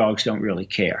that their dogs don't really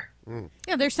care.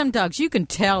 Yeah, there's some dogs you can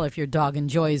tell if your dog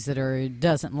enjoys it or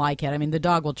doesn't like it. I mean, the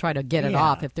dog will try to get it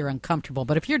off if they're uncomfortable.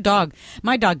 But if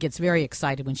my dog gets very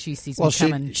excited when she sees me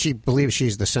coming. She believes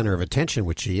she's the center of attention,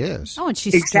 which she is. Oh, and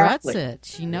she struts it.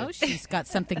 She knows she's got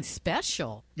something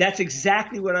special. That's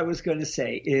exactly what I was going to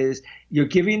say, is you're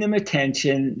giving them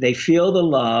attention, they feel the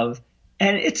love,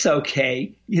 and it's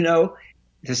okay.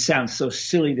 This sounds so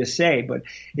silly to say, but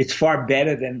it's far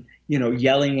better than,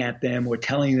 yelling at them or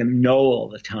telling them no all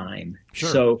the time.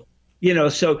 Sure.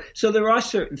 So there are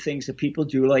certain things that people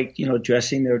do, like,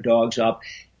 dressing their dogs up.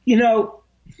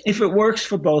 If it works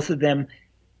for both of them,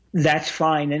 that's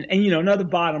fine. And another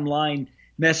bottom line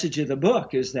message of the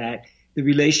book is that the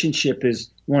relationship is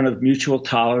one of mutual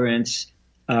tolerance,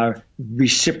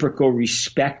 reciprocal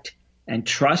respect and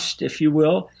trust, if you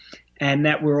will, and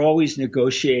that we're always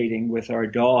negotiating with our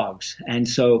dogs. And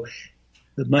so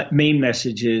the main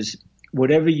message is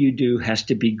whatever you do has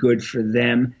to be good for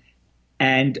them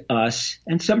and us.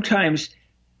 And sometimes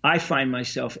I find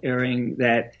myself erring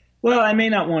that, well, I may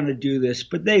not want to do this,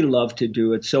 but they love to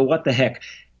do it. So what the heck?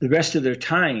 The rest of their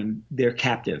time, they're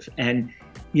captive. And,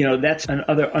 that's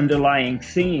another underlying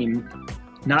theme,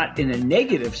 not in a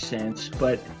negative sense,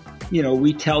 but,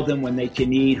 we tell them when they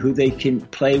can eat, who they can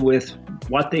play with,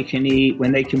 what they can eat,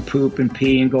 when they can poop and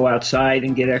pee and go outside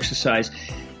and get exercise.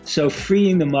 So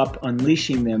freeing them up,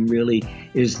 unleashing them really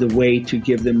is the way to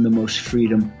give them the most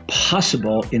freedom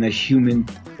possible in a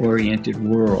human-oriented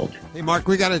world. Hey, Mark,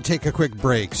 we got to take a quick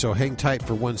break, so hang tight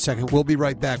for 1 second. We'll be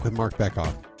right back with Mark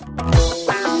Beckoff.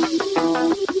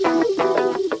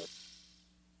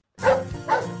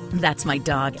 That's my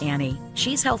dog, Annie.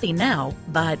 She's healthy now,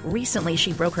 but recently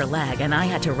she broke her leg and I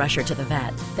had to rush her to the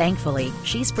vet. Thankfully,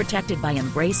 she's protected by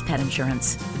Embrace Pet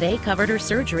Insurance. They covered her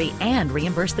surgery and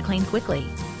reimbursed the claim quickly.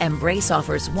 Embrace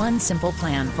offers one simple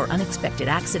plan for unexpected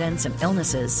accidents and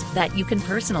illnesses that you can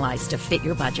personalize to fit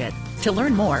your budget. To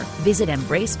learn more, visit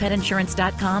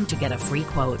EmbracePetInsurance.com to get a free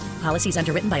quote. Policies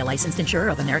underwritten by a licensed insurer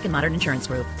of American Modern Insurance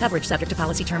Group. Coverage subject to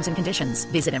policy terms and conditions.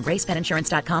 Visit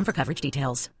EmbracePetInsurance.com for coverage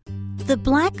details. The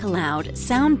Black Cloud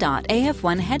Sound.dot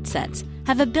AF1 headsets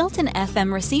have a built-in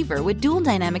FM receiver with dual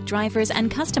dynamic drivers and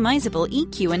customizable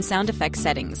EQ and sound effects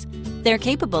settings. They're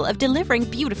capable of delivering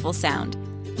beautiful sound.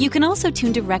 You can also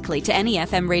tune directly to any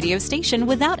FM radio station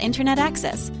without internet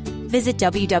access. Visit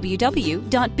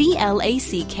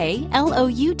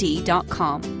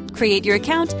www.blackcloud.com. Create your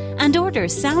account and order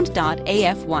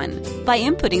Sound.af1 by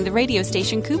inputting the radio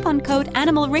station coupon code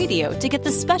Animal Radio to get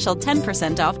the special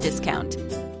 10% off discount.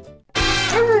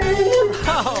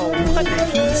 Oh, what did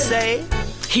he say?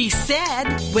 He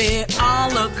said we're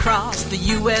all across the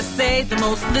USA, the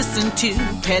most listened to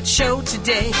pet show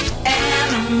today.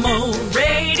 Animal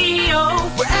Radio,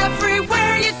 we're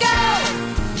everywhere you go.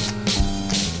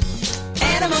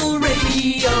 Animal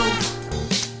Radio.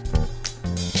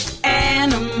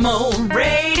 Animal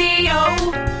Radio.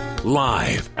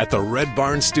 Live at the Red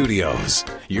Barn Studios,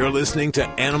 you're listening to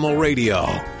Animal Radio.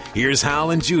 Here's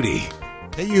Hal and Judy.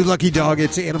 Hey, you lucky dog,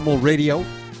 it's Animal Radio.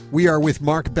 We are with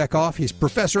Mark Beckoff. He's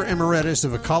Professor Emeritus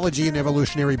of Ecology and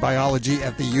Evolutionary Biology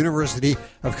at the University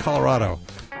of Colorado.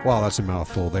 Wow, that's a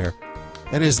mouthful there.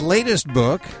 And his latest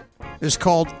book is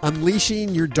called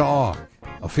Unleashing Your Dog,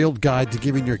 a field guide to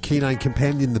giving your canine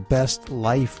companion the best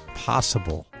life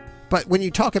possible. But when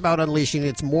you talk about unleashing,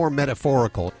 it's more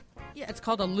metaphorical. Yeah, it's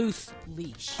called a loose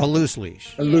leash. A loose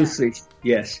leash. A loose leash,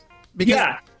 yes.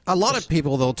 Because A lot of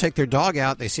people, they'll take their dog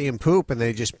out, they see him poop, and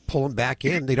they just pull him back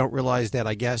in. They don't realize that,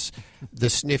 I guess, the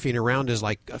sniffing around is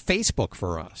like a Facebook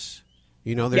for us.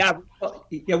 You know,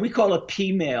 we call it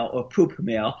pee mail or poop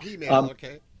mail. Pee mail,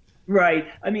 okay. Right.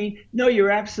 I mean, no,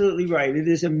 you're absolutely right. It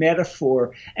is a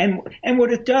metaphor. And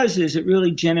what it does is it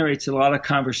really generates a lot of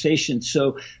conversation.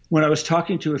 So when I was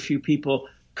talking to a few people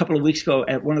a couple of weeks ago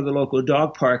at one of the local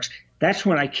dog parks, that's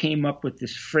when I came up with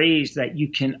this phrase that you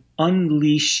can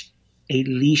unleash a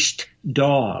leashed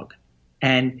dog.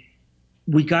 And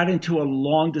we got into a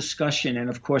long discussion. And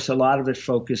of course, a lot of it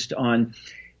focused on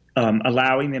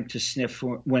allowing them to sniff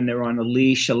when they're on a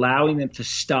leash, allowing them to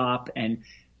stop and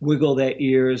wiggle their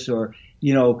ears or,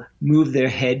 move their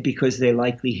head because they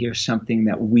likely hear something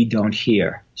that we don't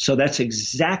hear. So that's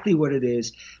exactly what it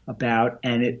is about.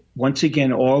 And it, once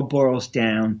again, all boils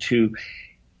down to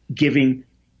giving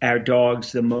our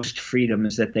dogs the most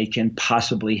freedoms that they can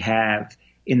possibly have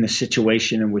in the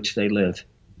situation in which they live.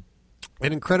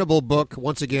 An incredible book,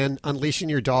 once again, Unleashing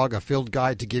Your Dog, a field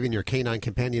guide to giving your canine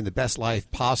companion the best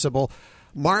life possible.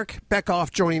 Mark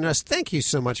Bekoff joining us. Thank you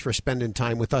so much for spending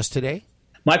time with us today.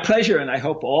 My pleasure, and I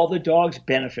hope all the dogs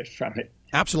benefit from it.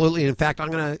 Absolutely. In fact,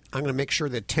 I'm gonna make sure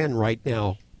that 10 right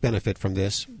now benefit from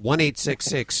this.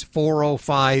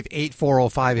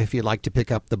 1-866-405-8405 if you'd like to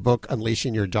pick up the book,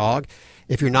 Unleashing Your Dog.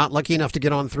 If you're not lucky enough to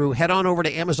get on through, head on over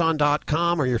to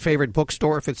Amazon.com or your favorite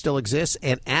bookstore if it still exists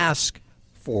and ask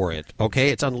for it. Okay,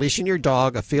 it's Unleashing Your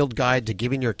Dog, a field guide to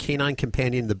giving your canine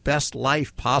companion the best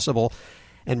life possible.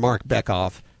 And Mark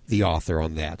Bekoff, the author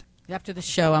on that. After the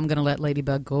show, I'm going to let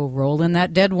Ladybug go roll in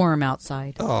that dead worm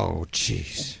outside. Oh,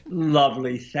 jeez.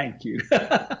 Lovely. Thank you.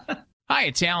 Hi,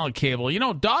 it's Alan Cable.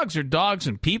 Dogs are dogs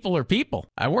and people are people.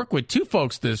 I work with two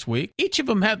folks this week. Each of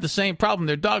them had the same problem.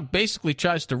 Their dog basically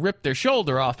tries to rip their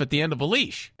shoulder off at the end of a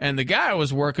leash. And the guy I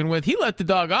was working with, he let the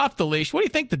dog off the leash. What do you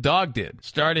think the dog did?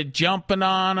 Started jumping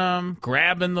on him,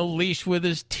 grabbing the leash with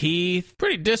his teeth.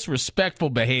 Pretty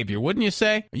disrespectful behavior, wouldn't you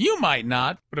say? You might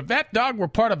not, but if that dog were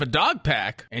part of a dog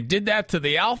pack and did that to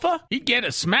the alpha, he'd get a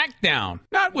smackdown.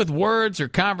 Not with words or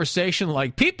conversation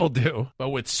like people do, but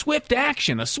with swift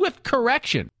action, a swift correction.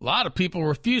 A lot of people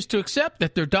refuse to accept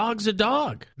that their dog's a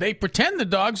dog. They pretend the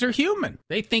dogs are human.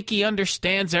 They think he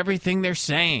understands everything they're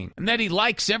saying and that he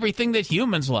likes everything that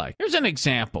humans like. Here's an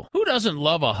example. Who doesn't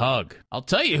love a hug? I'll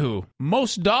tell you who.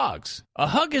 Most dogs. A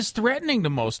hug is threatening to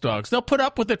most dogs. They'll put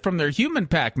up with it from their human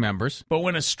pack members, but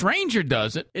when a stranger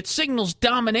does it, it signals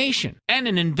domination and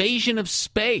an invasion of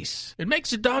space. It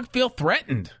makes a dog feel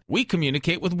threatened. We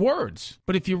communicate with words,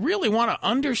 but if you really want to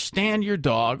understand your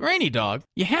dog, or any dog,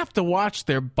 you have to watch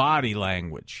their body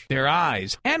language, their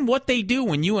eyes, and what they do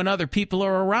when you and other people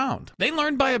are around. They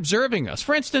learn by observing us.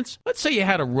 For instance, let's say you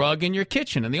had a rug in your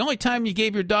kitchen, and the only time you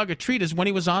gave your dog a treat is when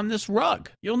he was on this rug.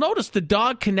 You'll notice the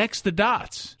dog connects the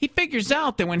dots. He figures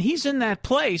out that when he's in that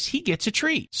place, he gets a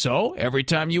treat. So every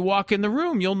time you walk in the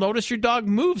room, you'll notice your dog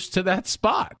moves to that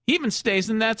spot. He even stays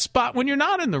in that spot when you're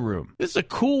not in the room. This is a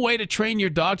cool way to train your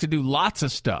dog to do lots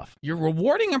of stuff. You're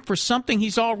rewarding him for something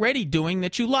he's already doing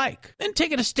that you like. Then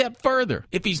take it a step further.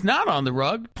 If he's not on the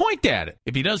rug, point at it.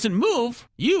 If he doesn't move,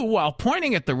 you, while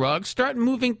pointing at the rug, start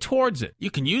moving towards it. You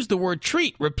can use the word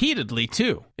treat repeatedly,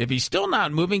 too. If he's still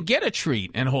not moving, get a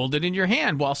treat and hold it in your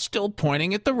hand while still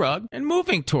pointing at the rug and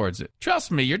moving towards it.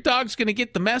 Trust me, your dog's going to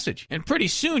get the message, and pretty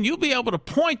soon you'll be able to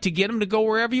point to get him to go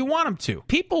wherever you want him to.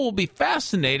 People will be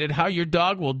fascinated how your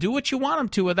dog will do what you want him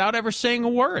to without ever saying a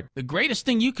word. The greatest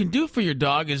thing you can do for your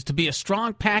dog is to be a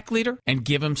strong pack leader and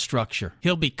give him structure.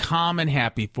 He'll be calm and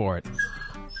happy for it.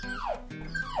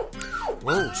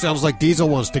 Whoa, sounds like Diesel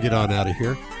wants to get on out of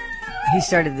here. He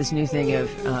started this new thing of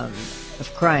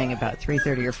crying about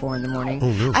 3:30 or 4 in the morning.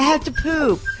 Oh, no. I had to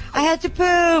poop.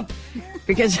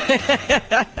 Because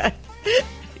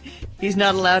he's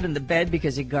not allowed in the bed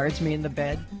because he guards me in the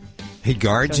bed. He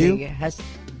guards you?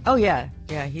 Oh, yeah.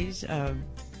 Yeah, he's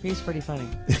pretty funny.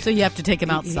 So you have to take him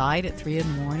outside at 3 in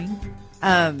the morning?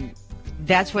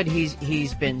 That's what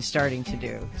he's been starting to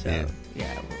do. So,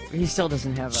 yeah he still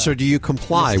doesn't have So do you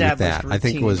comply with that? routine. I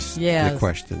think was the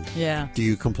question. Yeah. Do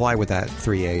you comply with that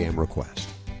 3 a.m. request?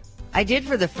 I did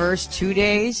for the first 2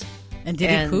 days. And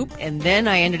did he poop? And then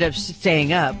I ended up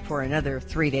staying up for another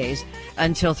 3 days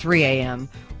until 3 a.m.,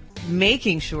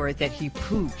 making sure that he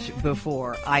pooped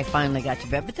before I finally got to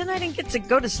bed. But then I didn't get to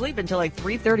go to sleep until like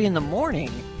 3:30 in the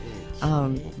morning.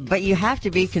 But you have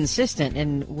to be consistent,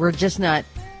 and we're just not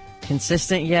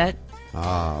consistent yet.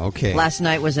 Ah, okay. Last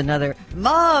night was another,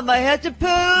 Mom, I had to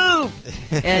poop!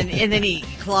 and then he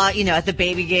clawed, at the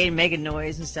baby gate and making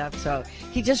noise and stuff. So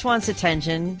he just wants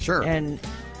attention. Sure. And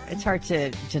it's hard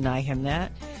to deny him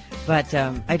that. But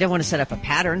I don't want to set up a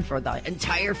pattern for the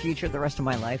entire future, the rest of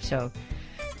my life. So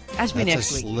ask me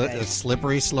next week. A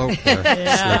slippery slope there.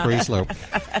 Slippery slope.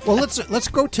 Well, let's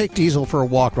go take Diesel for a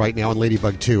walk right now and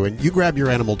Ladybug too. And you grab your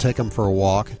animal, take him for a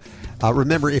walk.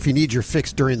 Remember, if you need your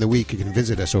fix during the week, you can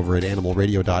visit us over at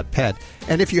animalradio.pet.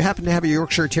 And if you happen to have a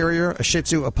Yorkshire Terrier, a Shih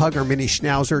Tzu, a Pug, or Mini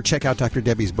Schnauzer, check out Dr.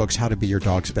 Debbie's books, How to Be Your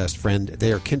Dog's Best Friend.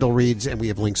 They are Kindle reads, and we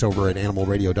have links over at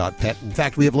animalradio.pet. In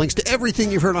fact, we have links to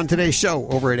everything you've heard on today's show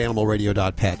over at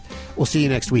animalradio.pet. We'll see you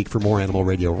next week for more Animal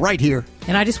Radio right here.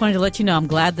 And I just wanted to let you know, I'm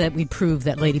glad that we proved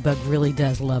that Ladybug really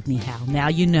does love me, Hal. Now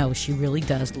you know she really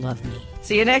does love me.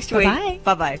 See you next week. Bye-bye.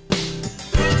 Bye-bye.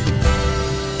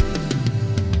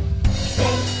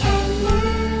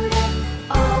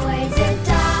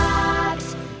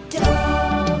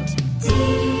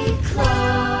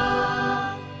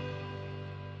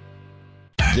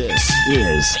 This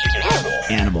is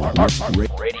Animal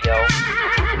Radio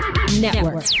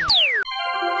Network.